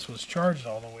sure this was charged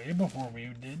all the way before we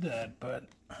did that, but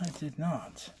I did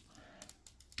not.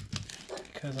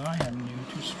 Because I am new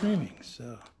to streaming,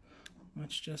 so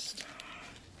let's just...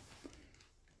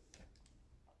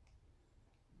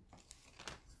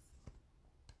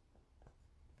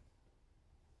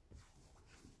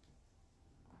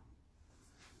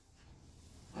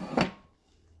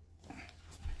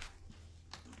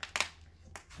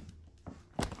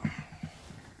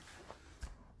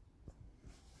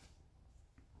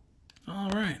 All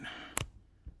right.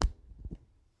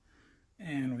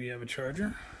 And we have a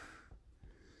charger.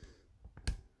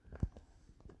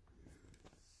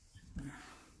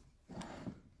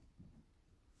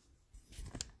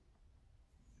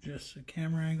 Just the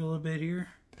camera angle a bit here.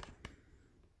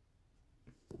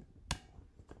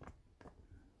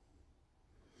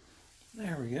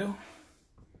 There we go.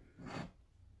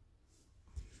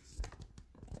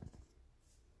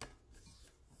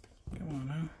 Come on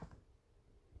now.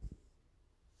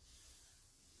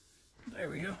 There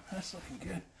we go. That's looking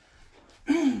good.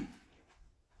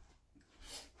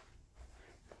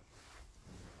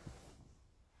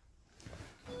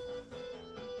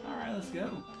 All right, let's go.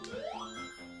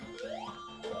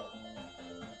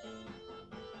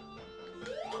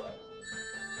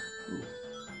 Ooh.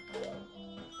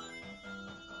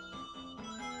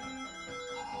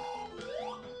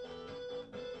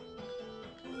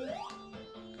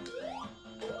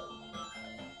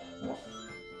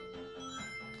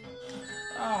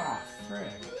 Ah, frick.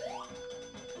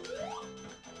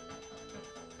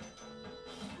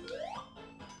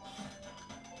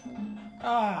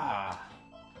 Ah.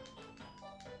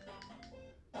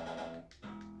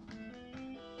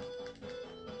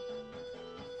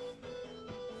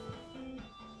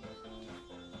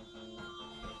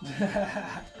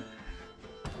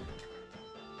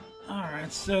 All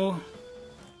right, so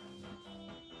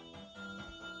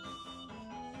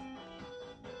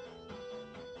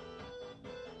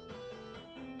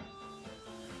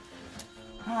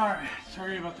alright,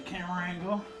 sorry about the camera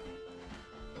angle.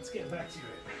 Let's get back to it.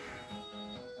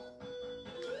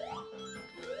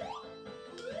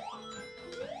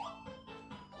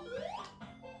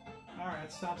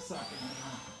 Alright, stop sucking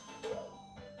now.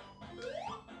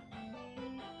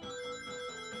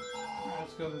 Alright,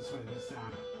 let's go this way this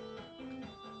time.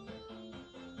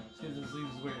 See if this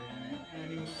leaves way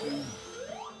anything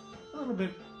a little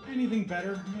bit anything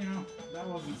better, you know. That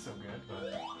wasn't so good,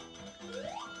 but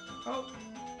oh!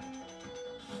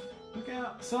 Look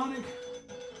out, Sonic!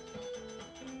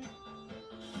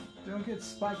 Don't get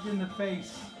spiked in the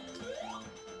face.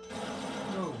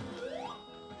 Oh.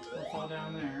 Don't fall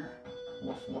down there.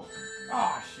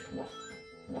 Ah, shit. Alright,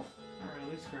 at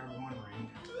least grab one ring.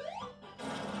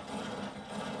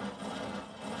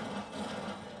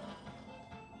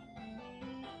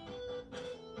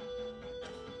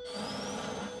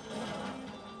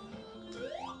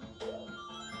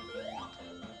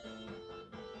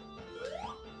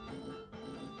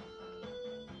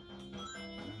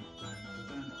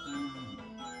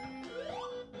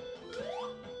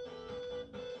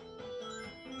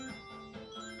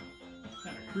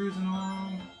 Kind of cruising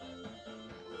along.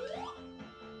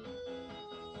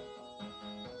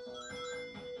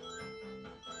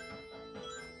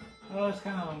 I always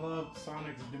kind of love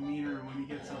Sonic's demeanor when he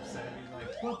gets upset. He's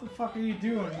like, "What the fuck are you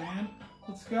doing, man?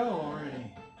 Let's go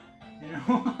already." You know?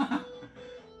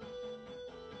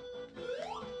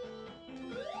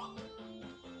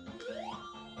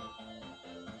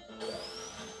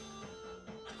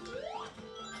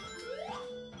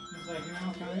 He's like, you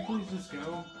know, can we please just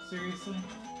go? Seriously?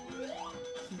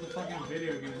 This is a fucking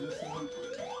video game. This isn't...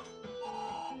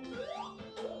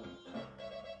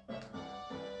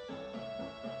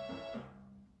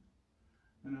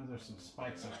 I know there's some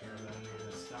spikes up here that I need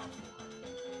to stop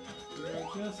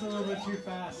for. You're just a little bit too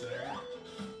fast there.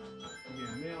 You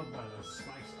get nailed by those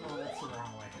spikes. Oh, that's the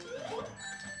wrong way. Okay.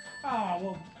 Oh,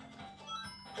 well...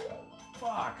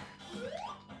 Fuck!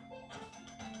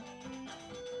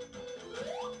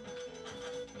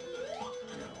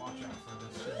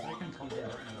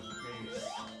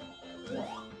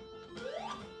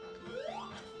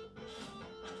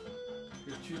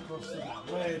 Too close to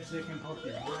that ledge, they can poke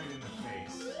you right in the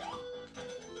face.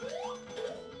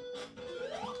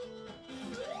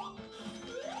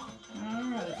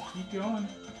 Alright, let's keep going.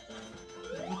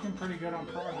 We're looking pretty good on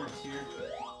progress here.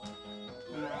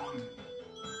 We're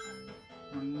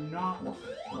not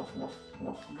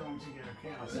going to get a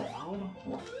Chaos Emerald.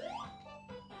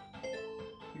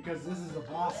 Because this is the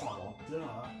boss level. Duh.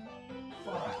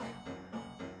 Fuck. Alright,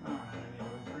 I need to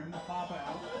wait for him to pop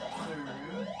out. There we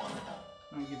go.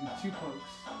 I'm gonna give him 2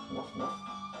 pokes.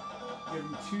 give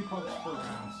them 2 pokes per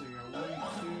round. So you go 1,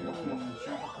 2, and then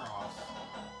jump across.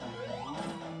 And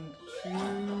then 1,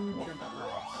 2, jump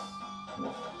across.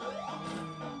 1,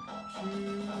 2,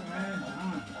 and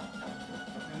done.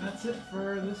 And that's it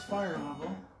for this fire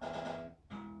level.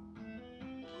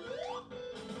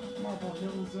 Marble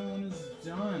Hill Zone is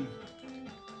done.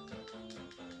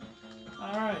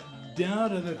 Alright, down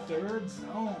to the 3rd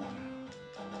zone.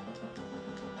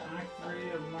 Act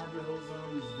 3 of Marble Hill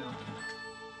Zone is done.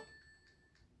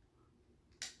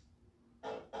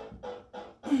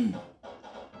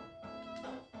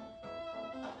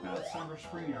 Now it's Summer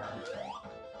Spring Yard.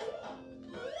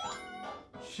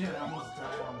 Shit, I almost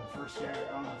died on the first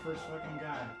fucking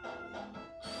guy.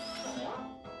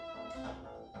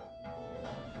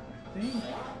 I think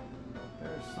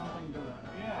there's something to the...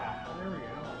 Yeah, there we go.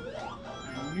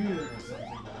 I knew there was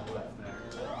something to the left there.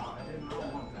 Oh, I did not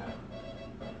want that.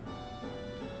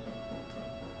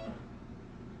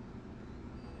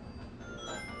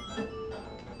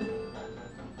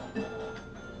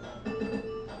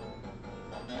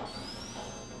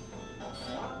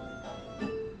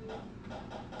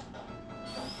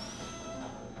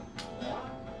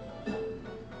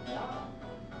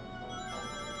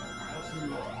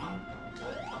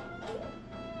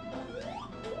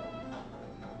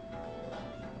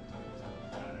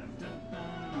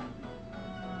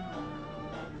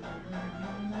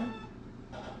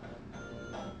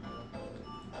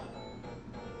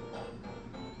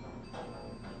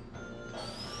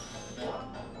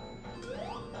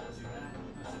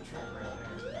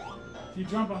 If you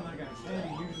jump on that guy's head,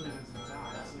 he usually doesn't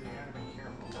die, so you gotta be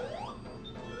careful.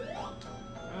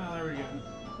 Oh, there we go.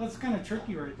 That's kind of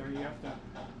tricky right there. You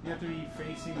have to be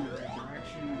facing the right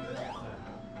direction, and then you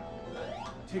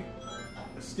have to take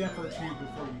a step or two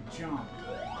before you jump,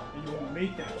 and you won't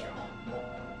make that jump.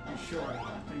 You're sure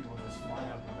that thing will just fly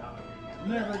up without you.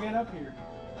 You'll never get up here.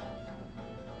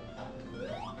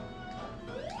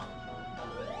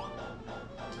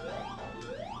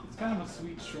 It's kind of a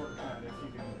sweet shortcut if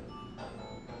you can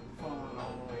follow it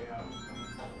all the way up.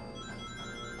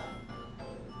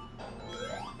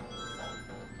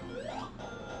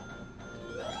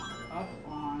 Up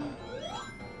on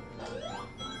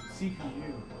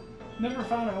CPU. Never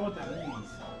found out what that means.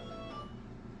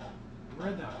 I've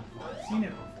read that before. I've seen it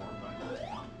before, but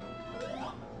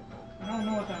I don't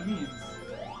know what that means.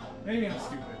 Maybe I'm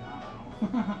stupid. I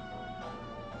don't know.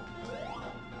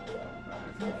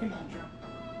 If you can jump.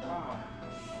 Ah,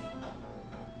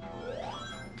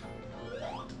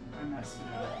 I messed it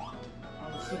up. I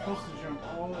was supposed to jump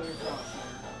all the way across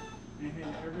there and hit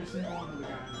every single one of the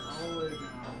guys all the way down.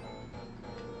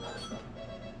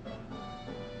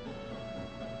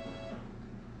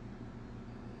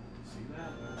 See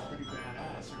that? That's pretty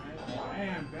badass, right?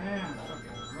 Bam, bam!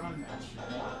 Fucking run that shit.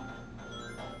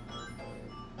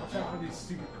 Watch out for these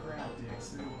stupid crab dicks.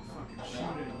 They will fucking shoot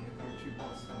at you if you're too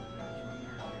close to the edge when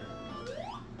they're there.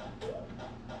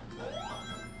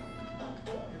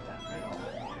 Hit that middle.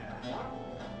 Yeah.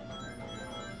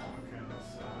 Okay,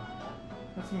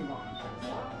 let's move on.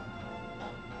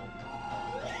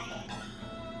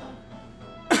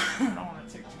 I don't want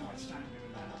to take too much time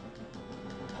doing that.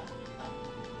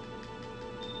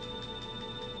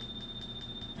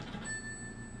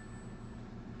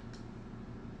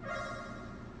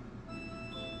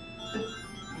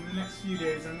 In the next few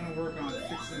days, I'm going to work on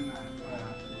fixing that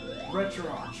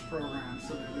RetroArch program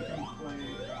so that we can play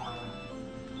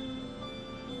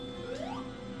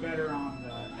better on the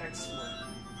XSplit,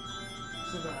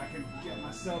 so that I can get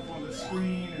myself on the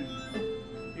screen, and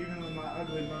even with my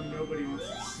ugly mug nobody wants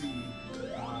to see.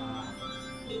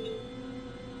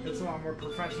 It's a lot more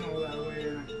professional that way,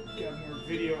 and I got more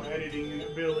video editing and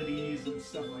abilities and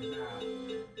stuff like that.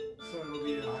 So it'll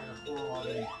be a higher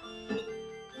quality.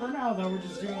 For now though, we're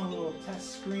just doing a little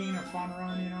test screen, a fun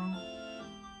run, you know.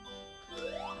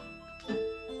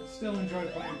 I still enjoy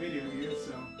playing video games,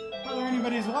 so whether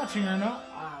anybody's watching or not,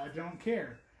 I don't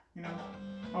care. You know,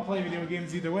 I'll play video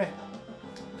games either way.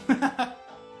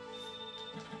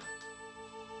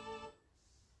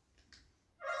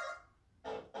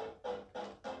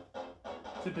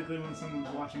 Typically when someone's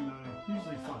watching though, they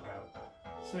usually fuck up.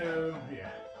 So,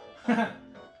 yeah.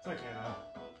 It's okay though.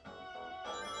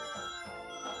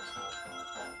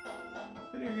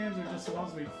 Video games are just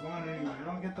supposed to be fun anyway. I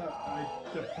don't get the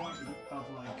point of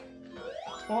like...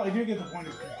 Well, I do get the point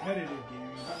of competitive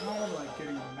gaming, but not of like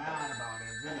getting mad about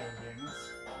it, video games.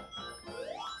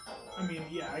 I mean,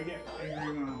 yeah, I get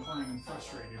angry when I'm playing and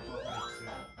frustrated, but like,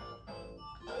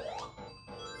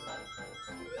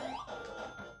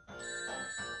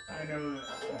 I know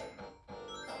that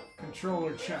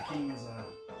controller checking is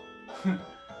a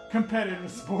competitive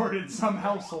sport in some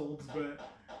households, but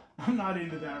I'm not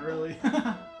into that really.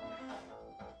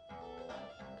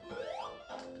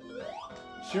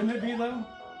 Shouldn't it be though?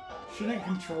 Shouldn't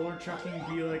controller chucking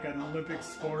be like an Olympic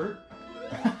sport?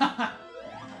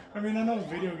 I mean, I know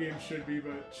video games should be,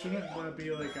 but shouldn't that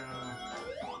be like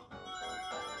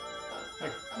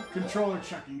controller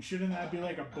chucking? Shouldn't that be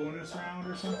like a bonus round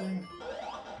or something?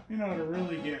 You know, to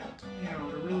really get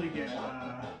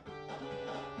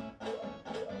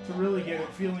it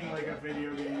feeling like a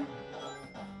video game.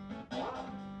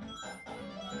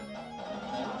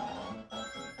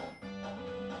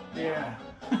 Yeah.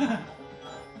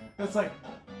 It's like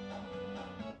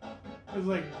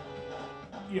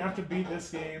you have to beat this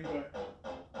game, but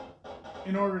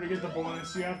in order to get the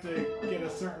bonus, you have to get a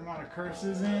certain amount of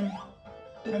curses in.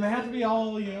 And they have to be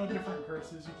all, you know, different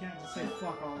curses. You can't just say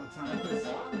fuck all the time, because,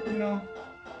 you know,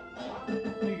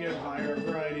 you get a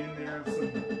variety in there of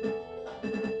some...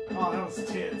 Oh, that was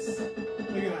tits.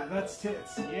 Look at that, that's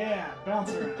tits. Yeah,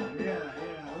 bounce around. Yeah,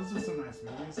 those are some nice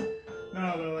movies.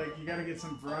 No, but like, you gotta get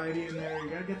some variety in there. You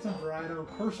gotta get some variety of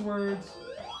curse words.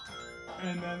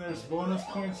 And then there's bonus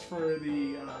points for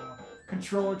the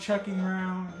controller checking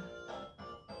round.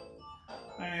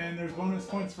 And there's bonus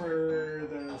points for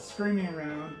the screaming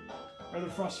round, or the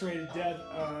frustrated death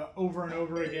over and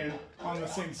over again on the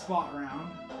same spot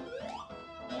round.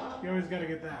 You always gotta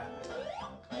get that.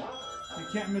 You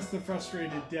can't miss the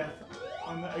frustrated death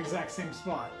on the exact same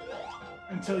spot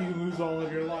until you lose all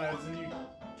of your lives and you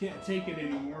can't take it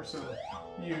anymore, so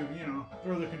you know,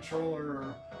 throw the controller,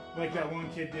 or like that one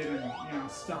kid did, and, you know,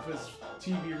 stuff his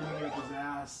TV remote up his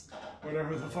ass,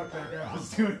 whatever the fuck that guy was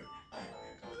doing.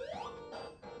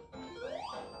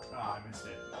 Ah, I missed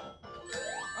it.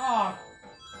 Ah,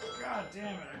 god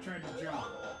damn it, I tried to jump.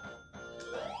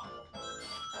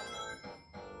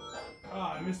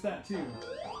 Ah, I missed that too.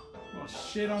 Well,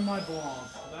 shit on my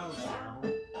balls. That was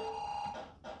terrible.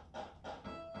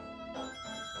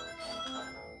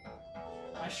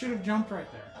 I should have jumped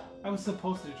right there. I was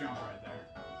supposed to jump right there.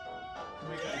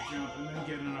 Make that jump and then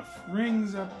get enough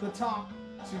rings up the top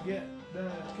to get the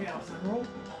Chaos Emerald.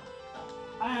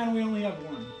 And we only have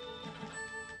one.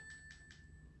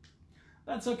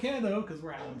 That's okay though, because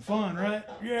we're having fun, right?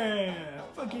 Yeah!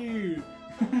 Fuck you!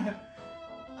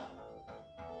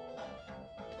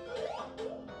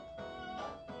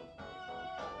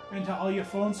 And to all you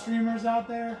phone streamers out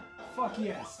there, fuck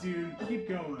yes, dude. Keep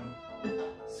going.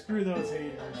 Screw those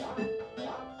haters.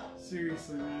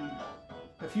 Seriously, man.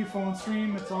 If you phone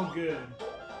stream, it's all good.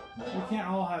 We can't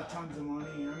all have tons of money.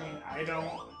 I mean, I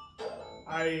don't.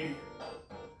 I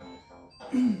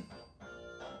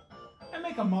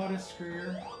make a modest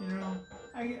career, you know.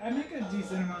 I make a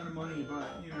decent amount of money,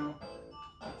 but, you know,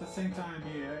 at the same time,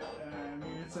 yeah, I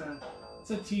mean,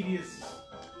 it's a tedious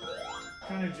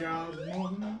kind of job,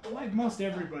 like most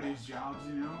everybody's jobs,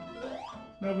 you know.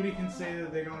 Nobody can say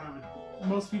that they don't have a...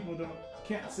 Most people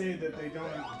can't say that they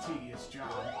don't have a tedious job.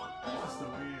 It's just the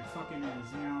way it fucking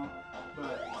is, you know.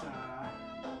 But,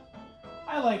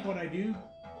 I like what I do.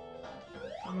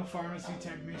 I'm a pharmacy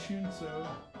technician, so...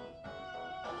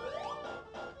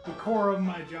 The core of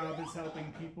my job is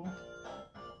helping people.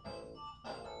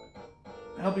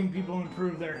 Helping people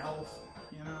improve their health,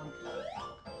 you know.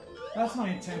 That's my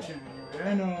intention anyway.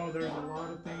 I know there's a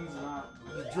lot of things about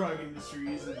the drug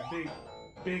industries and the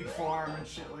big farm and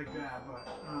shit like that, but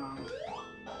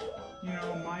you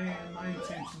know, my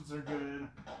intentions are good.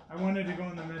 I wanted to go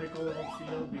in the medical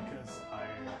field because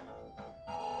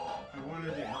I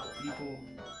wanted to help people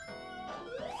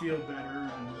feel better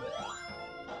and,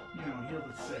 you know, heal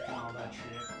the sick and all that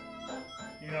shit.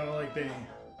 You know, like like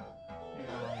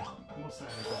most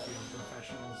medical field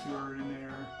professionals who are in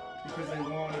there because they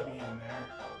want to be in there.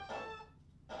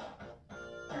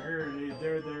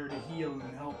 They're there to heal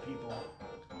and help people.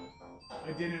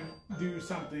 I didn't do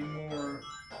something more...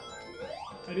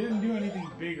 I didn't do anything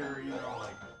bigger, you know,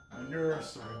 like a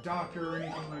nurse or a doctor or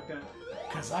anything like that.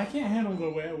 Because I can't handle the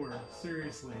wet work,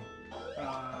 seriously.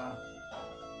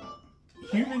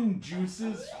 Human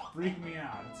juices freak me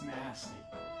out. It's nasty.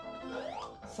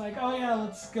 It's like, oh yeah,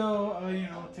 let's go, you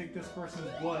know, take this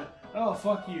person's blood. Oh,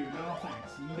 fuck you. No,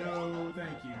 thanks. No,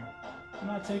 thank you. I'm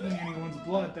not taking anyone's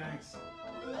blood, thanks.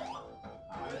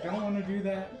 I don't want to do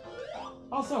that.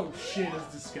 Also, shit is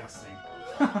disgusting.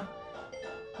 I'll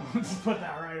just put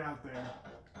that right out there.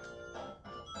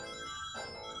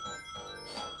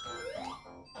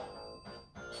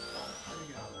 There we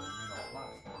go, the middle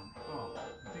platform. Oh,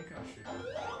 I think I should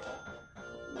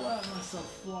let myself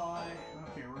fly.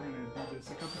 Okay, we're gonna do this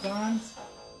a couple times.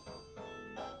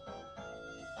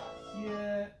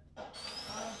 Get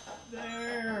up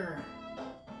there.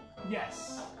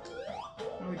 Yes.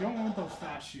 don't want those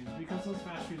fast shoes because those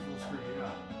fast shoes will screw you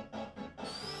up.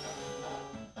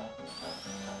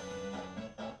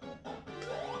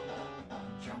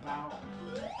 Jump out.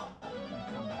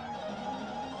 And come back.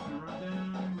 And run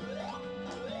down.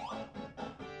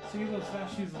 See, those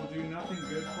fast shoes will do nothing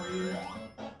good for you.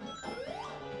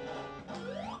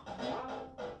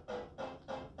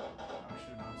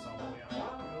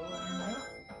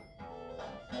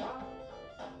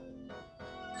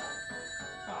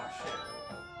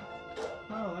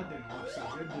 Oh, that didn't work so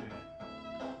good, did it?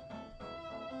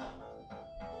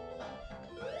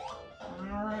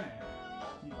 Alright.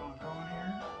 Keep on going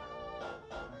here.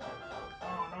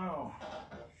 Oh no.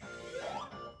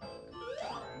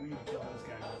 Alright, I need to kill this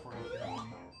guy before he kills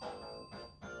me.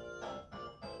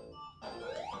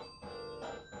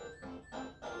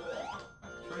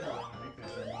 Tried to make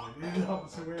this run, but I did it the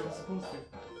opposite way I was supposed to.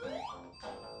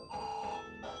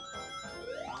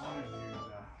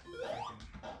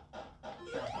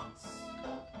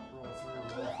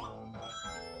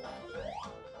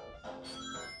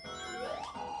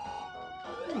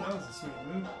 Ooh, that was a sweet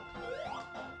move.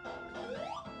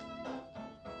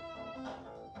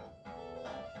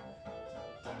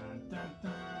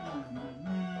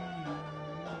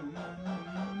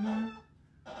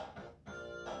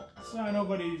 So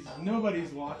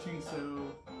nobody's watching, so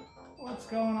what's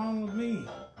going on with me?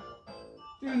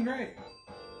 Doing great.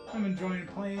 I'm enjoying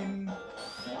playing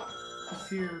this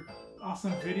here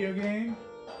awesome video game,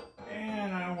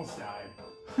 and I almost died.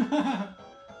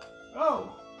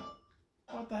 Oh!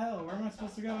 What the hell? Where am I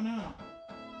supposed to go now?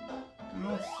 I'm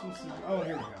not supposed to go. Oh,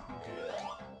 here we go. Okay.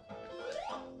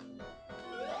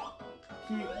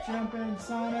 Keep jumping,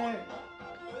 Sonic!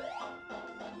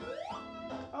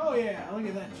 Oh yeah, look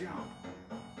at that jump.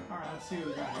 Alright, let's see what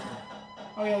we got here.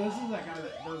 Oh yeah, this is that guy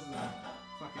that does the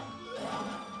fucking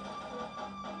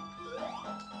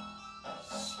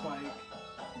spike.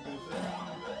 He goes down,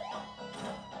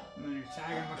 and then you're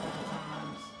tagging him a couple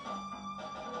times.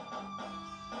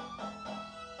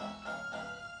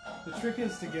 The trick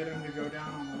is to get him to go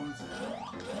down on the ones that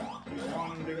you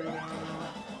want him to go down on.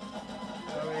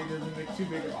 That way he doesn't make too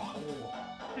big of a hole.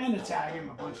 And to tag him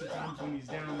a bunch of times when he's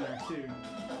down there too.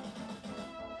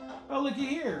 Oh, looky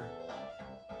here!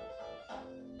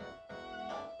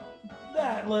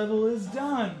 That level is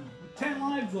done! With 10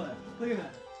 lives left. Look at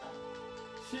that.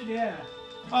 Shit, yeah.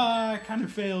 I kind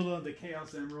of failed on the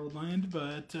Chaos Emerald Land,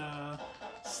 but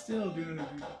still doing a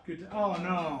good... Oh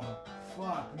no!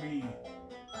 Fuck me.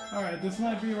 Alright, this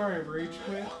might be where I rage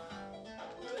quit.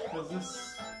 Because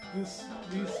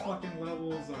these fucking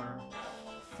levels are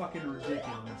fucking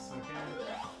ridiculous, okay?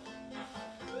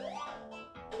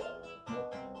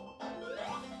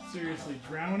 Seriously,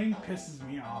 drowning pisses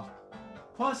me off.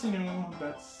 Plus, you know,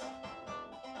 that's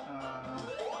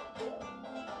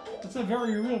a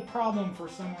very real problem for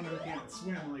someone who can't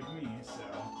swim like me, so,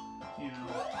 you know.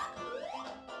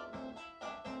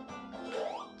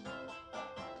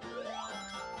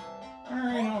 Or,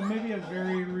 you know, maybe a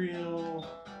very real,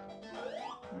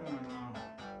 I don't know,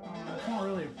 it's not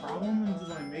really a problem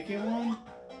until I make it one,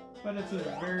 but it's a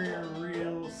very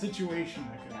real situation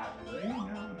that could happen. Maybe? No,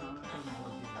 that doesn't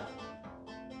work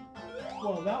either.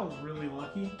 Well, that was really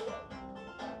lucky.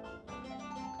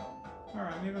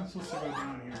 Alright, maybe I'm supposed to go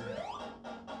down here.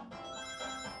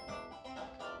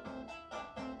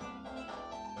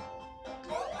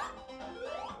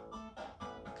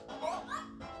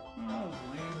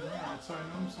 So I know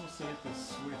I'm supposed to hit this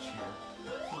switch here.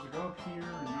 So to go up here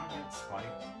and not get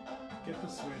spiked. Get the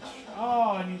switch.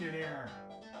 Oh, I needed air.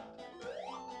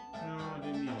 No, I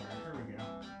didn't need air. Here we go.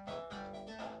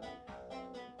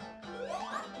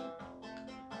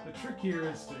 The trick here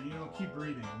is to, you know, keep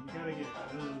breathing. You gotta get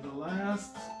the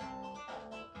last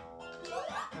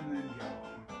and then go.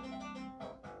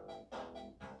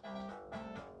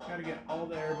 Gotta get all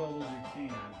the air bubbles you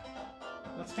can.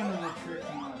 That's kind of the trick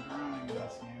to not drowning in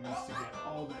this game, is to get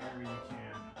all the air you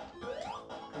can.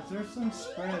 Because there's some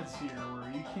spreads here where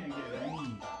you can't get any.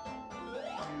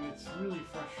 And it's really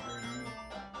frustrating.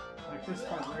 Like this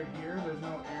part right here, there's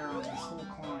no air on this whole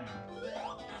climb.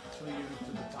 Until you get up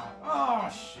to the top. Oh,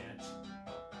 shit!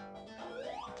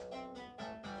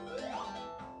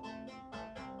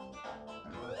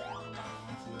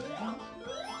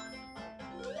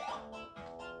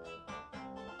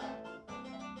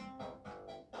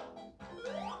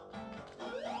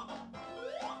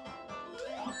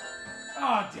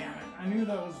 Oh, damn it. I knew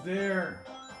that was there.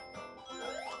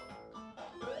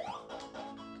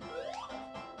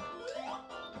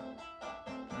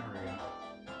 There we go.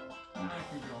 Now I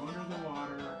can go under the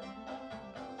water,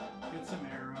 get some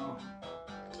arrow,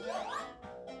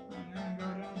 and then go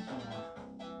down some more.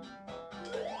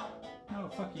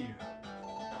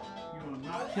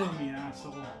 Kill me,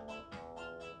 asshole. Alright,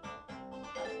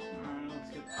 let's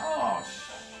get... Oh,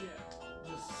 shit.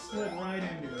 Just slid right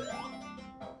into it.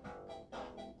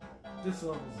 This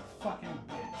level's a fucking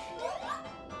bitch.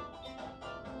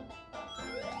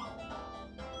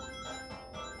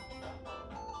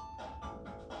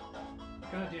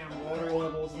 Goddamn water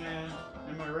levels, man.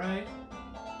 Am I right?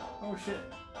 Oh, shit.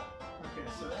 Okay,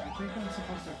 so I think I'm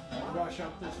supposed to rush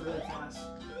up this really fast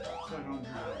so I don't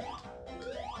drown.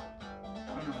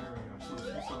 Oh no, there we go. So I'm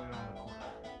supposed to land on the corner.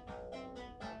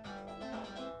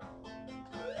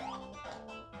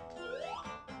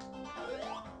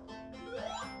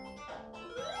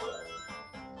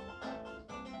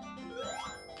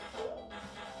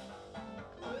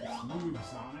 Let's move,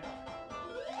 Sonic.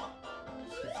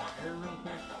 Just get some air real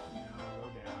quick. Now go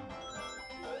down.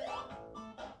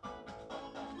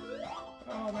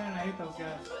 Oh man, I hate those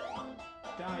guys.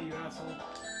 Die, you asshole.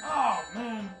 Oh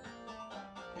man!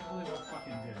 Can't believe I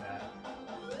fucking did that.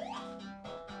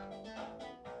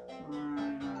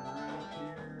 Alright, right up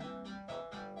here.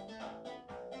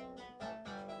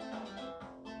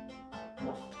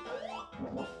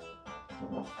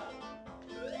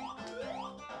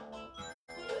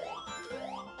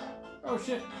 Oh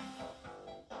shit!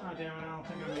 Oh damn it, I don't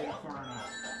think I made it far enough.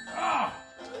 Ah!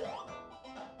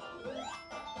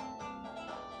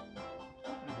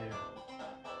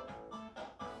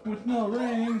 With no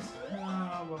rings,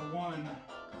 but one.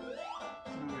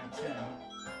 I'm at 10.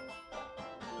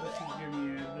 This should give me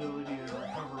the ability to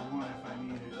recover one if I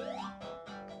need it.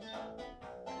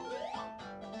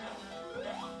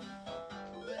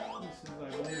 This is, I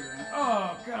believe, it.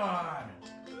 Oh god!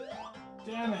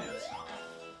 Damn it!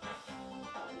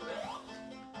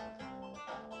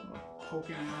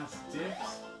 Poking ass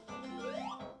dicks.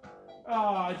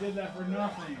 Oh, I did that for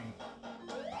nothing.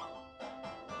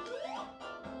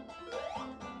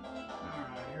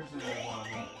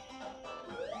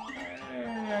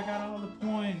 Hey, I got all the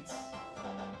points.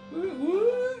 Woo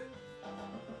woo!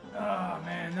 Oh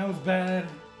man, that was bad.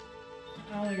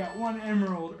 I only got 1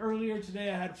 emerald. Earlier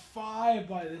today I had 5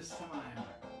 by this time.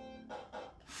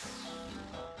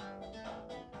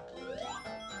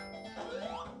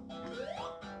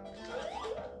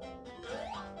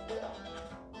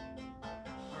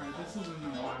 Alright, this is the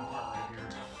one part right here.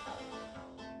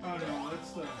 Oh no,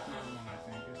 that's the third one I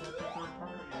think. Is that the third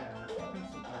part? Yeah, I think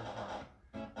that's the third part.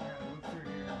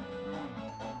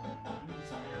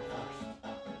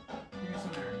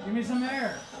 Give me some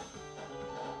air!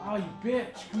 Oh, you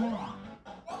bitch! Come on!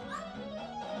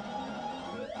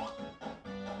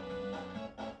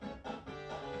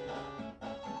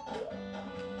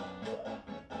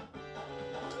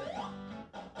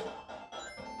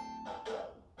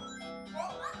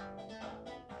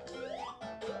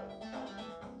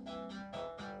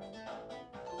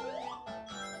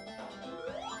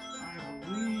 I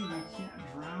believe you can't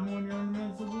drown when you're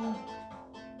invincible.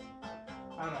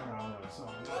 I don't know though, so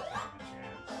I'm not taking a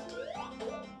chance.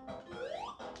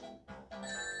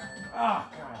 Ah,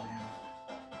 god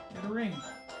damn it. Get a ring.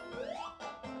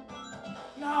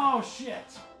 No, shit!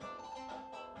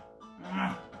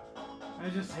 Ah, I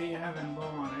just hate having low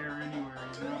on air anywhere,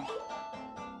 you know?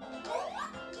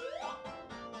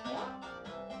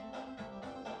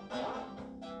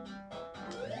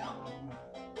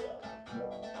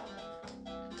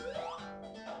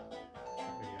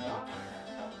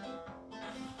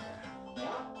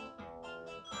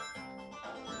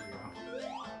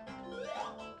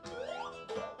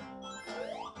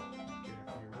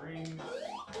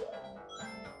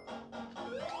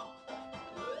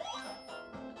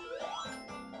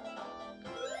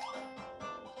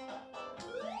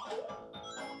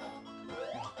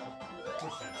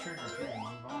 Push that trigger here and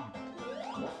move on.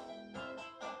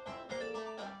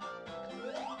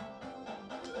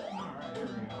 Alright, here we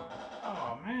go.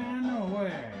 Oh man, no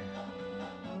way.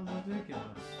 That was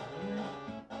ridiculous. Really?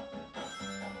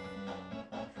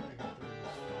 I'll try to get through this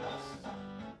fast.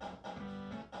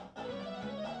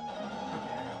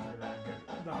 Okay, I got through that good.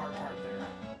 The hard part there.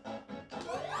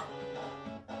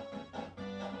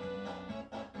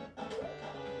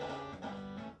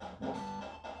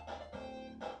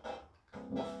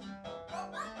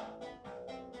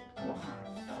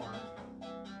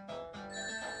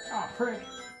 Oh, prick!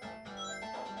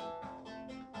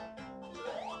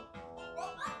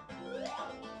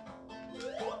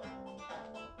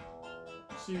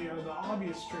 See, the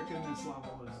obvious trick in this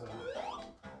level is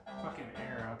fucking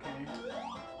air, okay?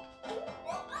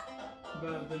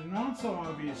 The not so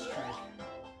obvious trick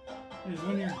is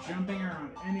when you're jumping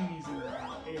around enemies in the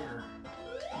air,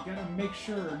 you gotta make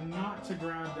sure not to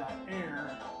grab that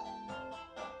air.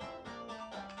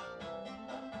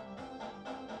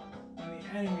 When the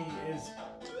enemy is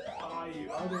by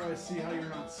you. Otherwise, see how you're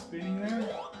not spinning there?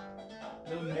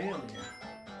 They'll nail you.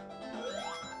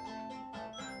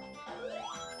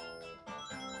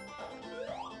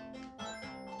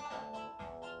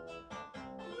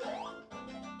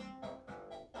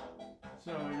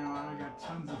 So, you know, I got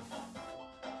tons of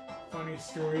funny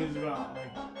stories about,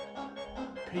 like,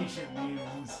 patient names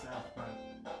and stuff, but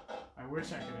I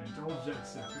wish I could indulge that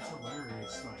stuff. It's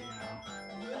hilarious, but, you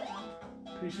know.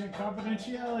 Patient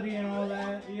confidentiality and all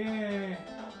that, yeah.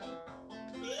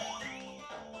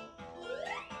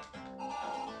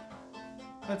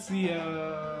 That's the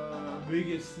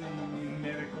biggest thing in the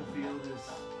medical field is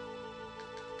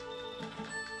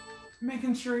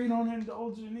making sure you don't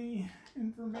indulge any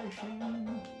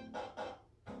information.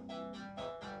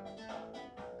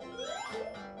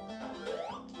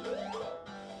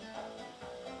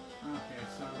 Okay,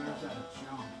 so there's that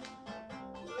jump.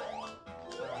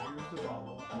 Here's the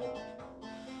bubble.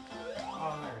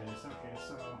 Oh, there it is. Okay,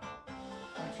 so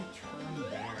why don't you turn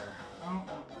there? Oh, no,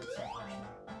 that's the first one.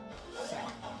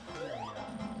 Second one. There we go.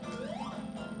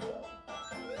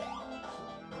 So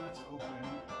now that's open.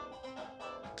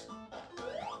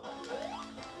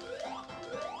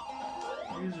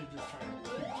 I usually just try to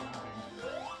keep jumping.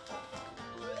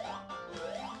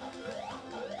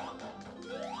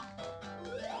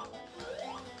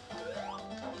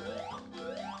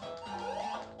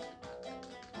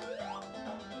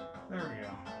 There we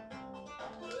go.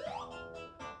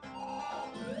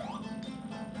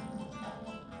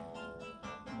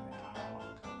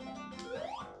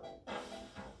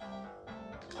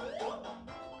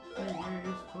 Freeway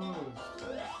is closed. A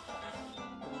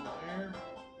little air.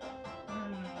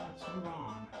 And let's move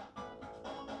on.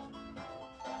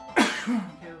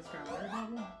 Okay, let's grab an air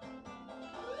bubble.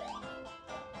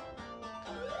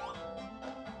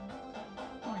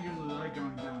 I don't usually like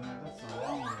going down there. That's the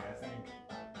long way, I think.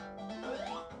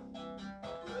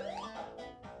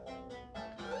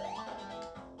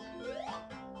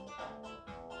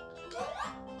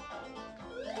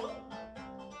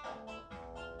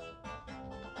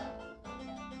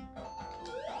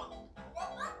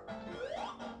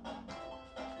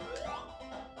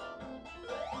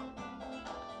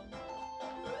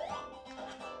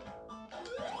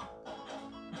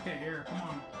 Okay, here, come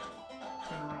on. It's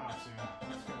gonna run out soon.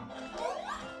 Let's go.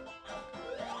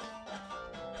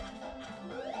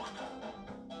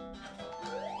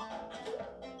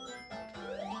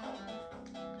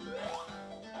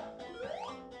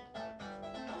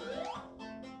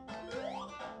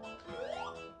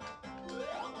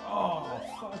 Oh,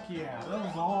 fuck yeah. That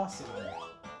was awesome.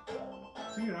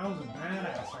 Dude, I was a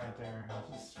badass right there. I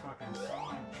was just fucking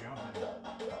Sonic jumping.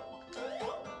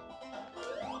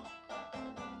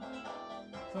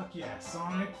 Fuck yes,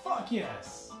 Sonic. Fuck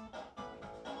yes.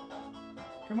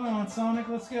 Come on, Sonic,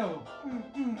 let's go. Come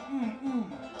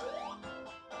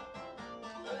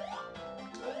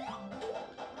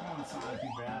on, Sonic, you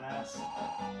badass.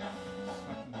 Let's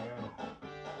fucking go.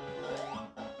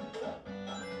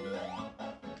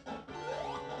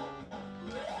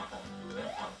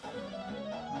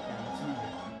 Okay, let's move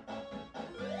it.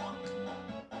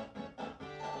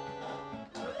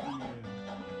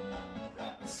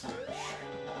 Switch.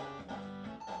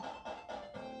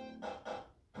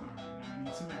 Alright, now I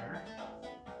need some air.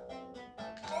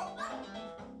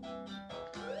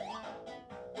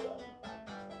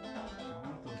 Don't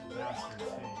let those bastards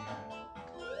hit you.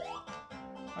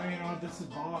 Oh, you know what? This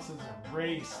boss is a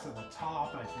race to the top,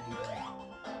 I think.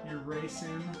 Like, you're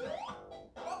racing.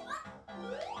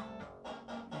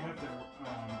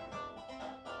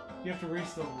 You have to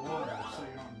race the water so you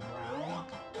don't drown.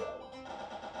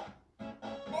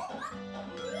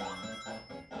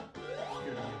 Just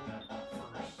gotta get that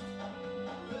first.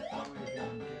 That way you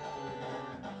can get over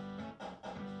there.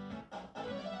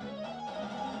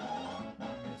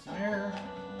 Get some air.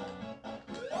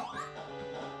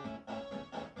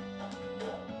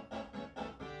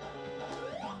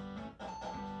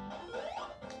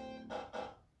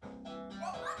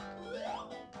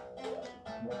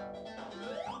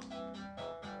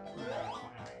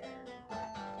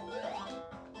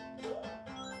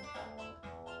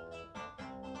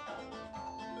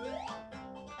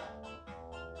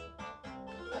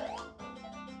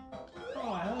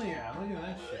 Oh, hell yeah, look at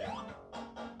that shit.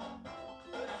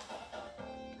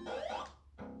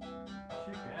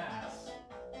 Kick ass.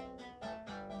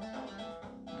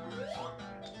 Alright, so I'm gonna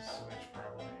have to switch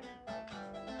probably.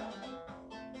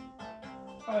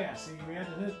 Oh yeah, see, we had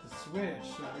to hit the switch,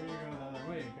 so we're gonna go the other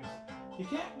way, because you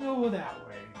can't go that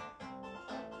way.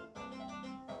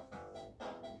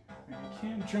 And you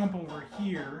can't jump over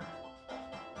here,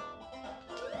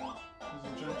 because the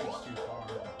jump is too far.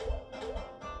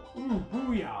 Ooh,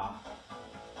 booyah!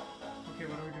 Okay,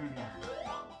 what are we doing here?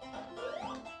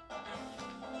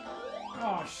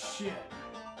 Oh, shit.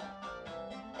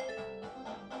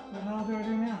 What the hell do I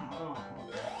do now? Oh,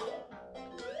 okay.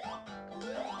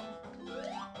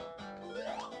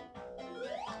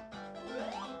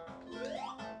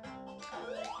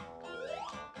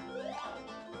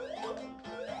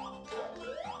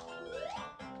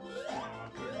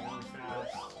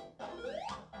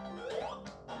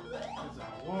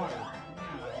 Water.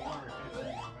 Yeah, that water gets in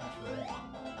you eventually.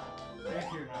 If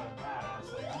you're not a badass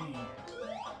like me.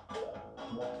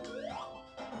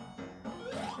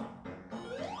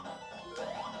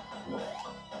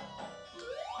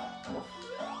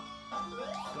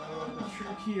 So the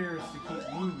trick here is to keep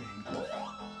moving.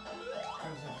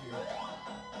 Because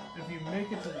if you make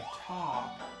it to the top,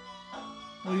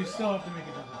 well, you still have to make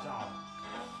it to the top.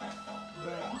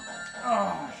 But,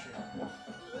 oh shit.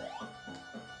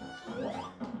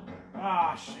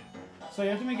 Ah, shit. So you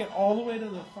have to make it all the way to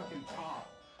the fucking top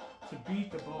to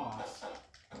beat the boss.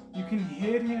 You can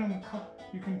hit him,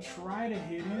 you can try to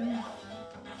hit him,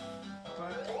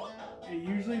 but it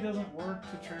usually doesn't work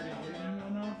to try to hit him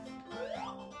enough.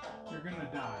 You're gonna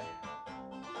die.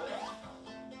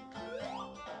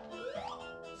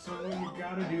 So what you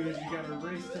gotta do is you gotta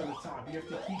race to the top. You have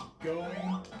to keep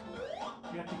going.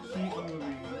 You have to keep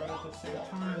moving, but at the same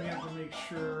time you have to make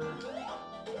sure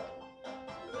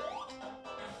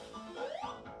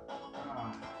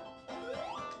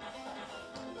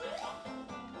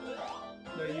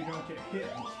that you don't get hit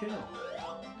and killed.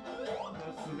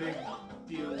 That's the big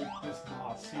deal with this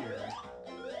boss here.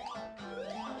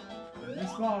 And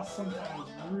this boss sometimes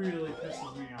really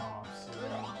pisses me off, so...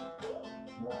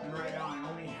 And right now I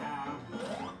only have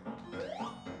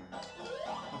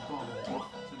a bubble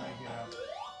to make it up.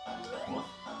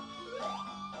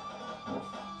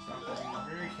 So I have to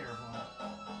be very careful.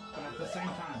 But at the same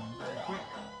time, I'm very quick.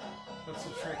 That's the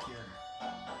trick here.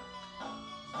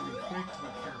 Be quick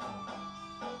but careful.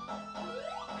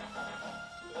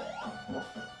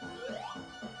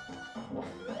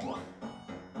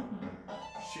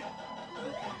 Shit.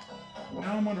 Okay.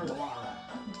 Now I'm under the water.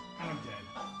 And I'm dead.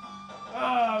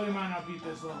 Oh, we might not beat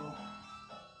this level.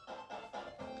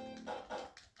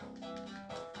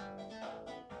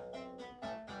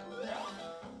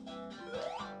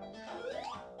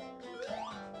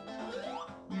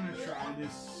 I'm gonna try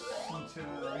this until,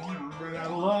 I run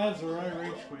out of lives or I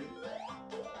rage quit.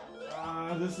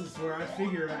 This is where I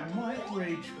figured I might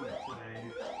rage quit today.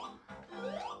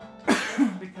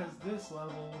 Because this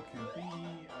level can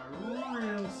be a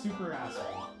real super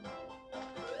asshole.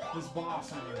 This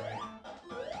boss, anyway.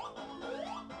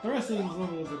 The rest of this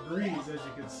level is a breeze, as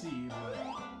you can see, but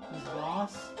this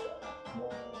boss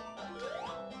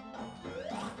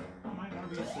might not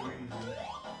be so easy.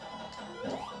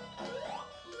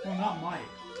 Well, not might.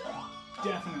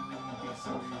 Definitely won't be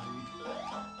so easy.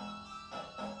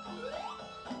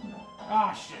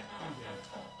 Ah, shit. I'm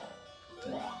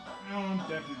dead. I'm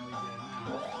definitely dead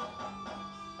now.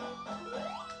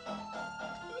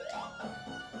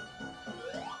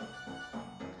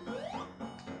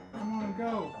 Come on,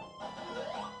 go.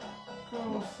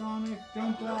 Go, Sonic.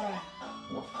 Don't die.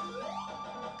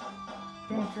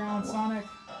 Don't drown, Sonic.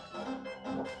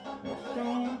 Don't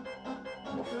drown.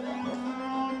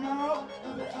 No.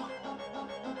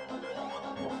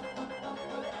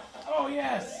 Oh,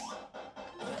 yes.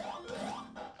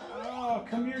 Oh,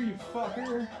 come here, you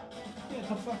fucker. Get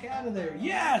the fuck out of there.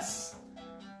 Yes!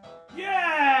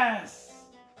 Yes!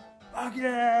 Fuck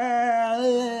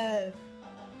yeah!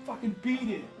 Fucking beat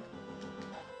it.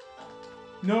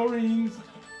 No rings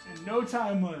and no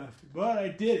time left, but I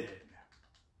did it.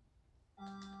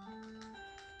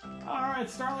 Alright,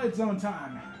 Starlight Zone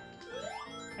time.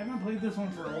 I haven't played this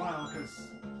one for a while because...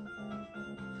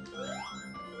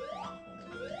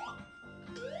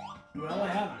 Well, I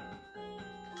haven't.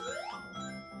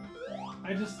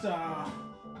 I just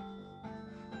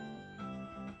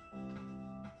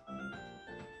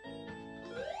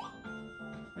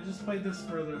played this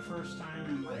for the first time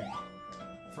in like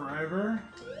forever.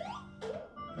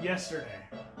 Yesterday.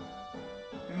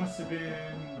 It must have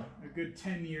been a good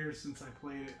 10 years since I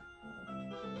played it.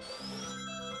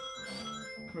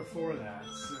 Before that,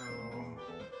 so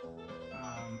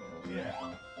yeah.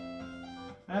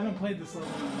 I haven't played this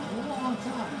level in a long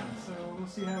time, so we'll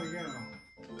see how we go.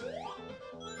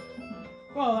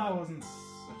 Well, that wasn't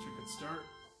such a good start.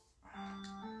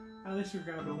 At least we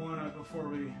grabbed a 1-up before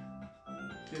we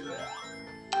did that.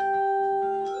 I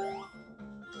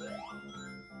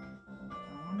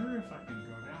wonder if I can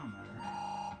go down there.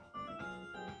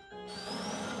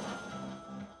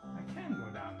 I can go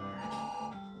down there.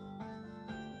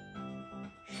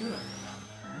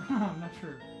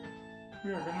 sure.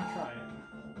 We are gonna try it.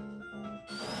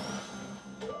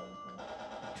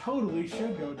 Totally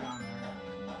should go down there.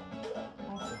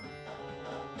 Awesome.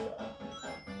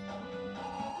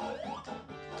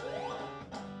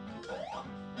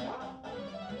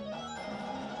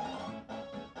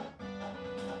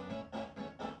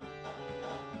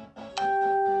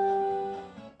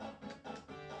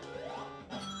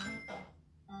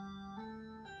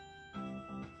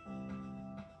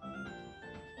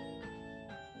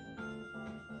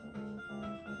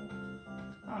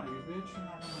 Oh, you bitch, you're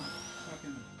not gonna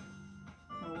fucking...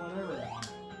 Oh, whatever.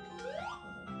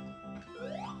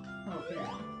 Oh, here.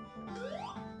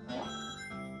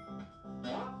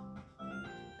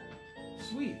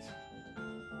 Sweet.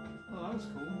 Oh, that was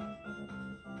cool.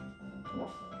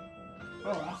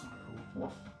 Oh, that's not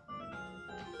cool.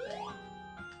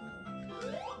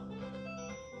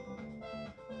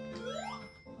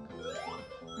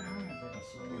 Yeah, I'm gonna take a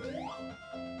swing at these.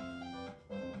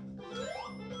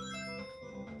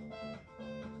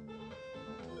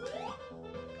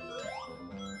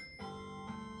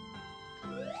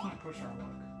 Let's not push our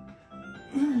luck.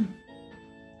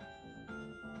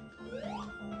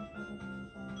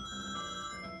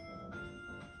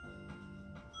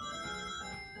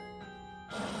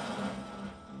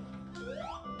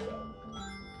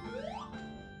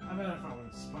 I bet if I would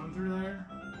have spun through there.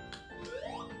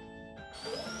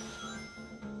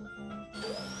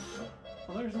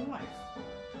 Well, there's a life.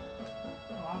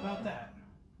 Well, how about that?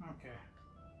 Okay.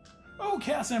 Oh,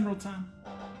 Chaos Emerald time.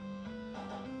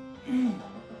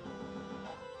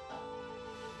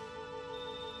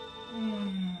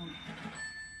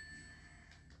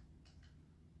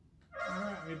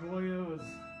 Alright, me boyos.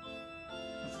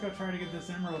 Let's go try to get this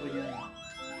emerald again.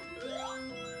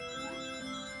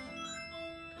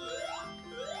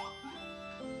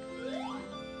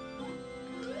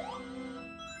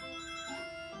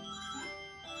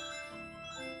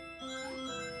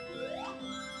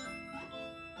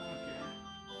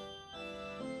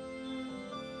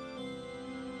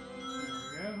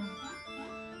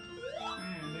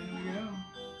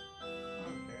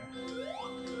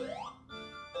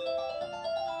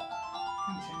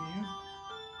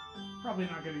 Probably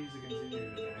not going to use a continue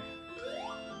today.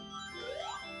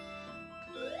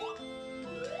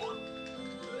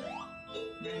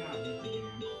 May not beat the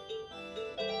game.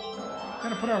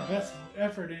 Gotta put our best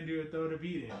effort into it though to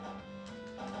beat it.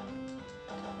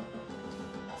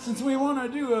 Since we want to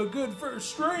do a good first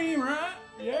stream, right?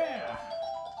 Yeah.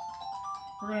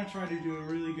 We're going to try to do a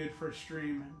really good first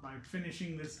stream by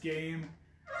finishing this game.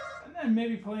 And then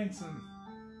maybe playing some...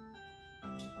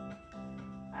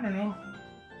 I don't know.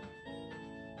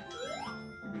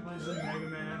 Maybe play some Mega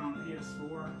Man on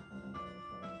PS4.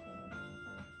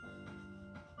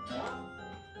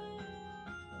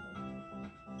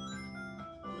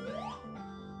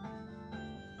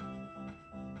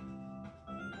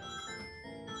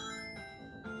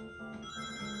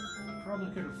 Probably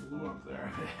could have flew up there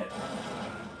a bit.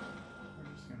 We're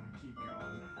just gonna keep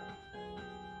going.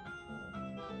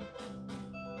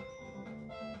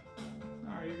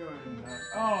 Alright, you go ahead and die.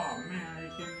 Oh man, are you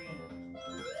kidding me?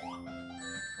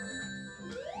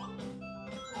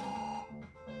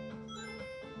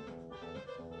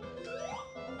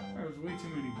 There was way too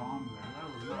many bombs there. That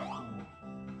was not cool.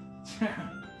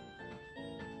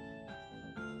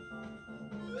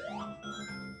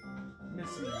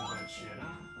 Missing all that shit,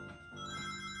 huh?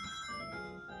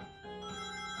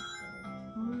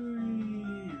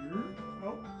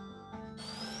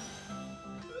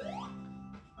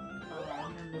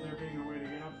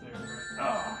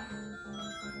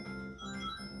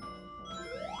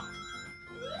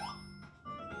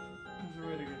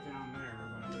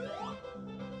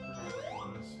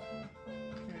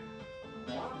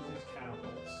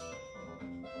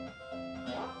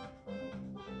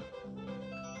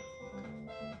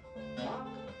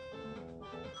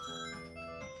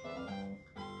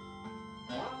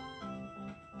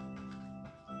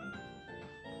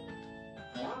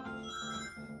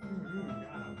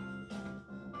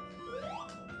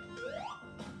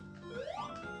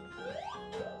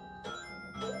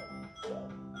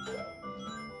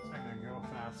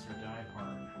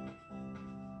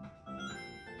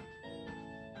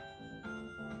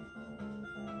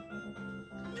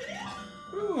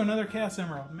 Ooh, another Chaos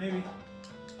Emerald, maybe.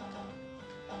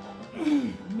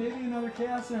 Maybe another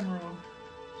Chaos Emerald.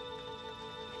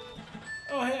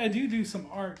 Oh, hey, I do some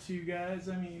art too, guys.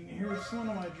 I mean, here's one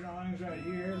of my drawings right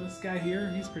here. This guy here,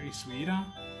 he's pretty sweet, huh?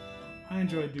 I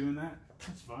enjoy doing that.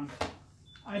 It's fun.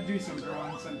 I do some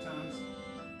drawing sometimes.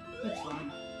 It's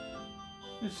fun.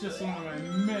 It's just one of my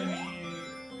many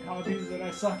hobbies that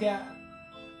I suck at.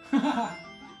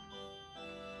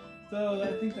 So I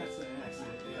think that's the exit.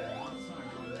 Yeah, let's not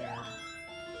go there.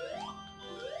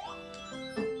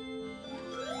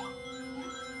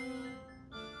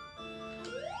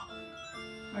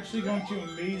 I'm actually going to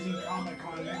Amazing Comic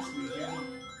Con next weekend.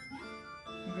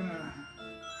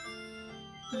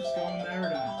 I'm just going there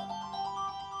to,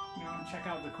 you know, check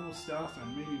out the cool stuff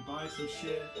and maybe buy some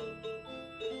shit.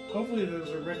 Hopefully there's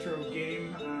a retro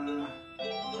game.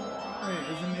 Wait,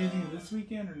 is Amazing this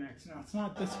weekend or next? No, it's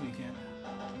not this weekend.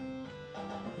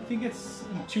 I think it's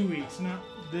in 2 weeks, not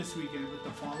this weekend, but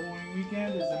the following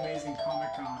weekend is Amazing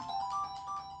Comic Con.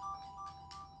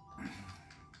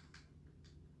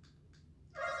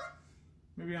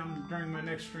 Maybe during my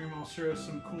next stream I'll show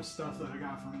some cool stuff that I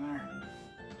got from there.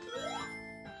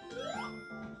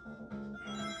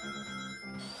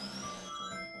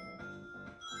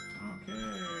 Okay.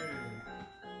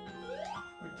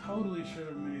 We totally should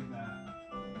have made that.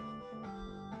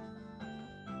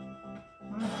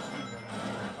 I'm just gonna go down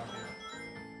here, fuck it.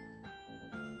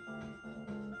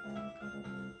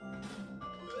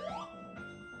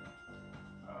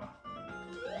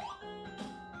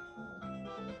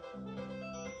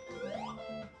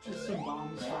 Just some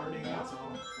bombs farting, that's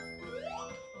all.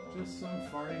 Just some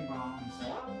farting bombs.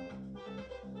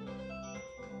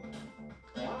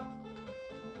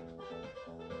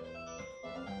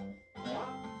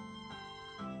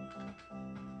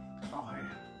 Oh, hey.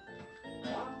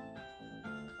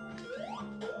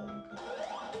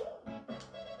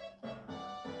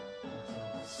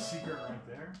 There's a secret right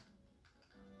there.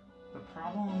 The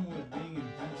problem with being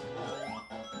invincible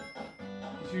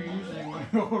is you usually want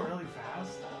to go really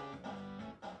fast.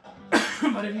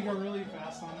 But if you go really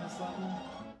fast on this level,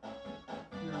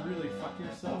 you really fuck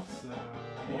yourself, so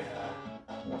yeah.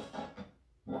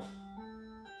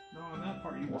 No, on that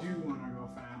part you do want to go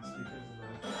fast because of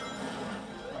the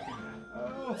fucking...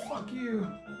 Oh, fuck you!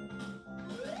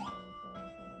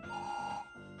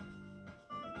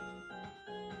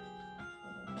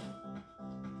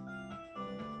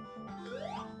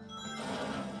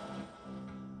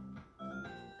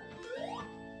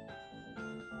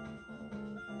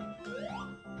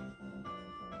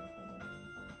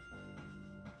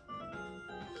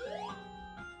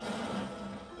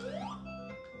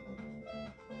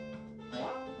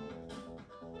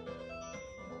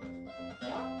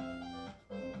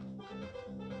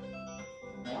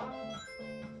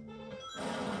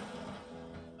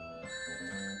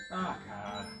 Oh,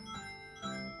 God.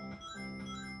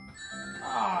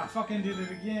 Ah, I fucking did it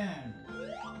again.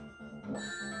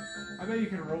 I bet you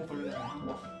can roll through that. Huh?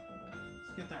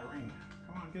 Let's get that ring.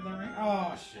 Come on, get that ring.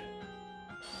 Oh, shit.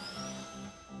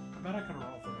 I bet I could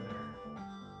roll through there.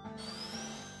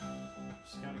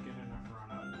 Just gotta get enough run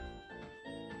up.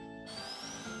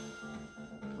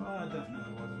 Well, that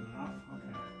definitely wasn't enough.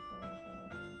 Okay.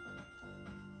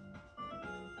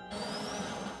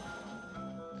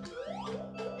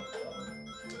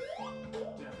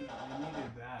 Definitely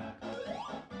needed that.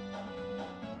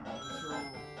 Alright, let's roll.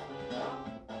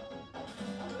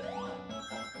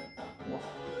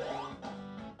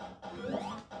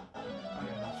 Oh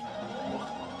yeah, that's right.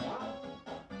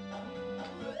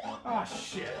 Ah,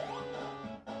 shit.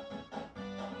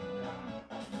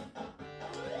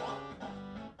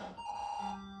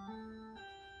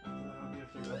 You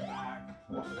have to go back.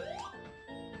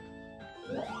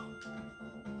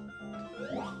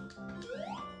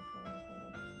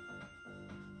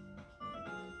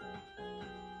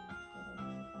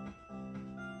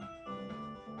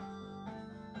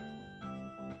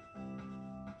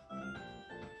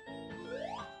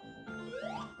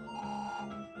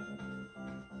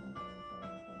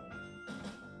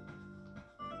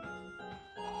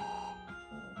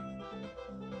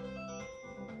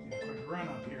 Quick run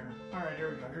up here. Alright, here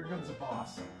we go. Here comes the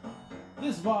boss.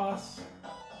 This boss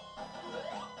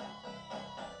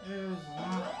is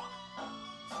not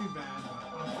too bad, but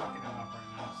I'm fucking him up right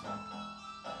now, so.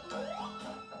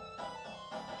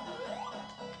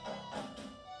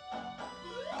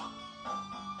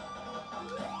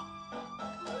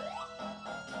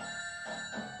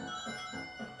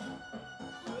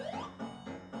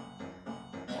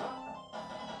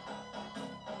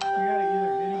 You gotta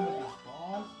either hit him with his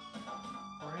balls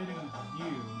or hit him with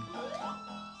you.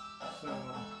 So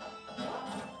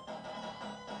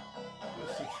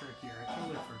what's the trick here? I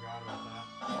totally forgot about that.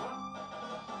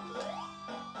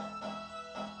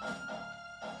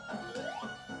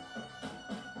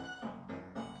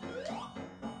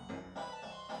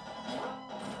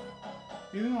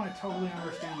 Even though I totally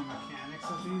understand the mechanics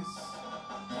of these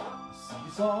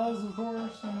seesaws, of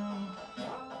course, you know,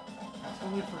 I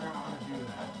totally forgot how to do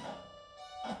that.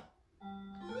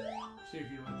 See if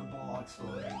you let the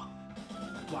exfoliate.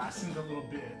 Blast into little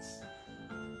bits.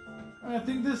 I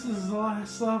think this is the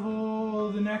last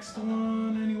level, the next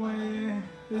one anyway.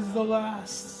 This is the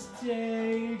last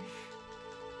stage.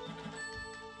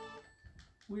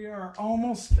 We are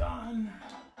almost done.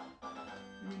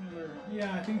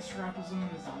 Yeah, I think Strapazone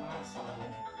is the last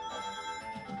level.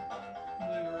 I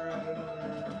believe we're at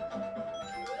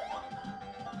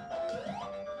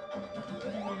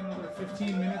another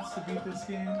 15 minutes to beat this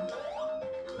game.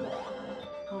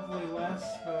 Hopefully less,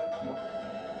 but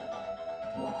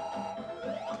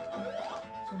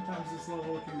sometimes this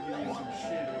level can give you some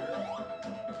shit here.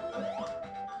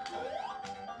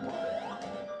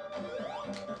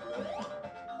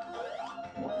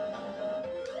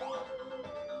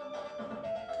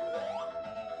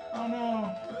 Oh no!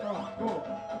 Oh, cool.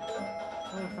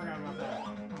 Totally forgot about that.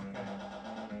 Okay.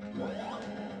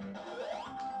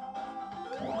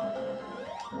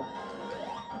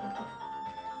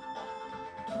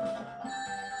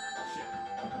 Shit.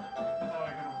 I thought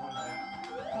I could have won that.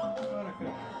 I thought I could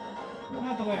have.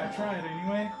 Not the way I tried,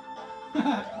 anyway.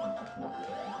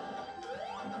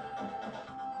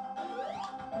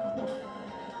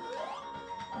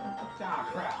 Ah,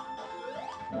 crap.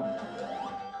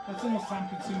 That's the most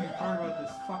time-consuming part about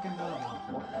this fucking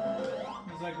level.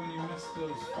 It's like when you miss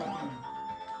those fucking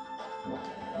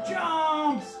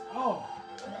jumps! Oh!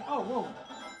 Oh, whoa!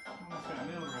 Almost got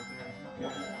nailed right there.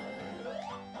 Okay.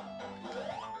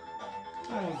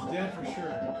 I was dead for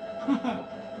sure.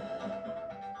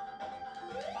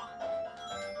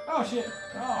 Oh, shit!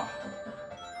 Oh!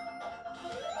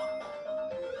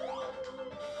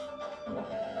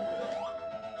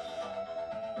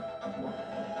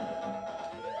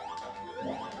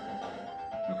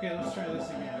 Okay, let's try this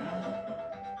again, huh?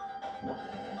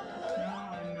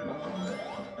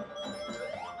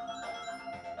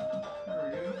 There we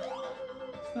go.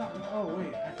 It's not... Oh,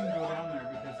 wait. I can go down there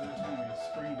because there's going to be a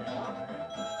spring down there,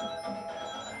 right?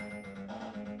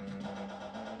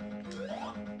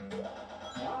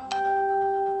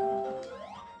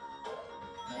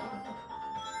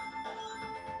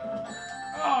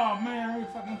 Oh, man. Are you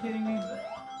fucking kidding me?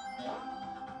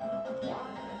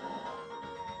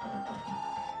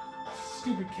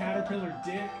 Stupid caterpillar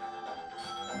dick.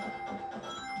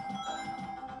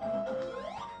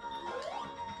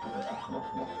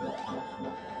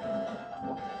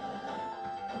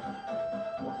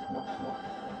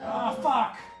 Ah, oh,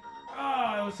 fuck!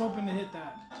 Ah, I was hoping to hit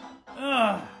that.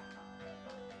 Ugh.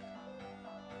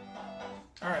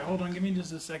 Alright, hold on, give me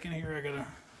just a second here.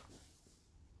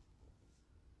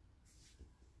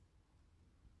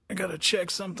 I gotta check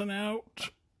something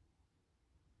out.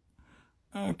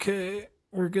 Okay,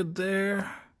 we're good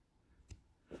there.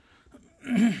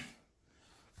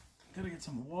 Gotta get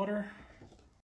some water.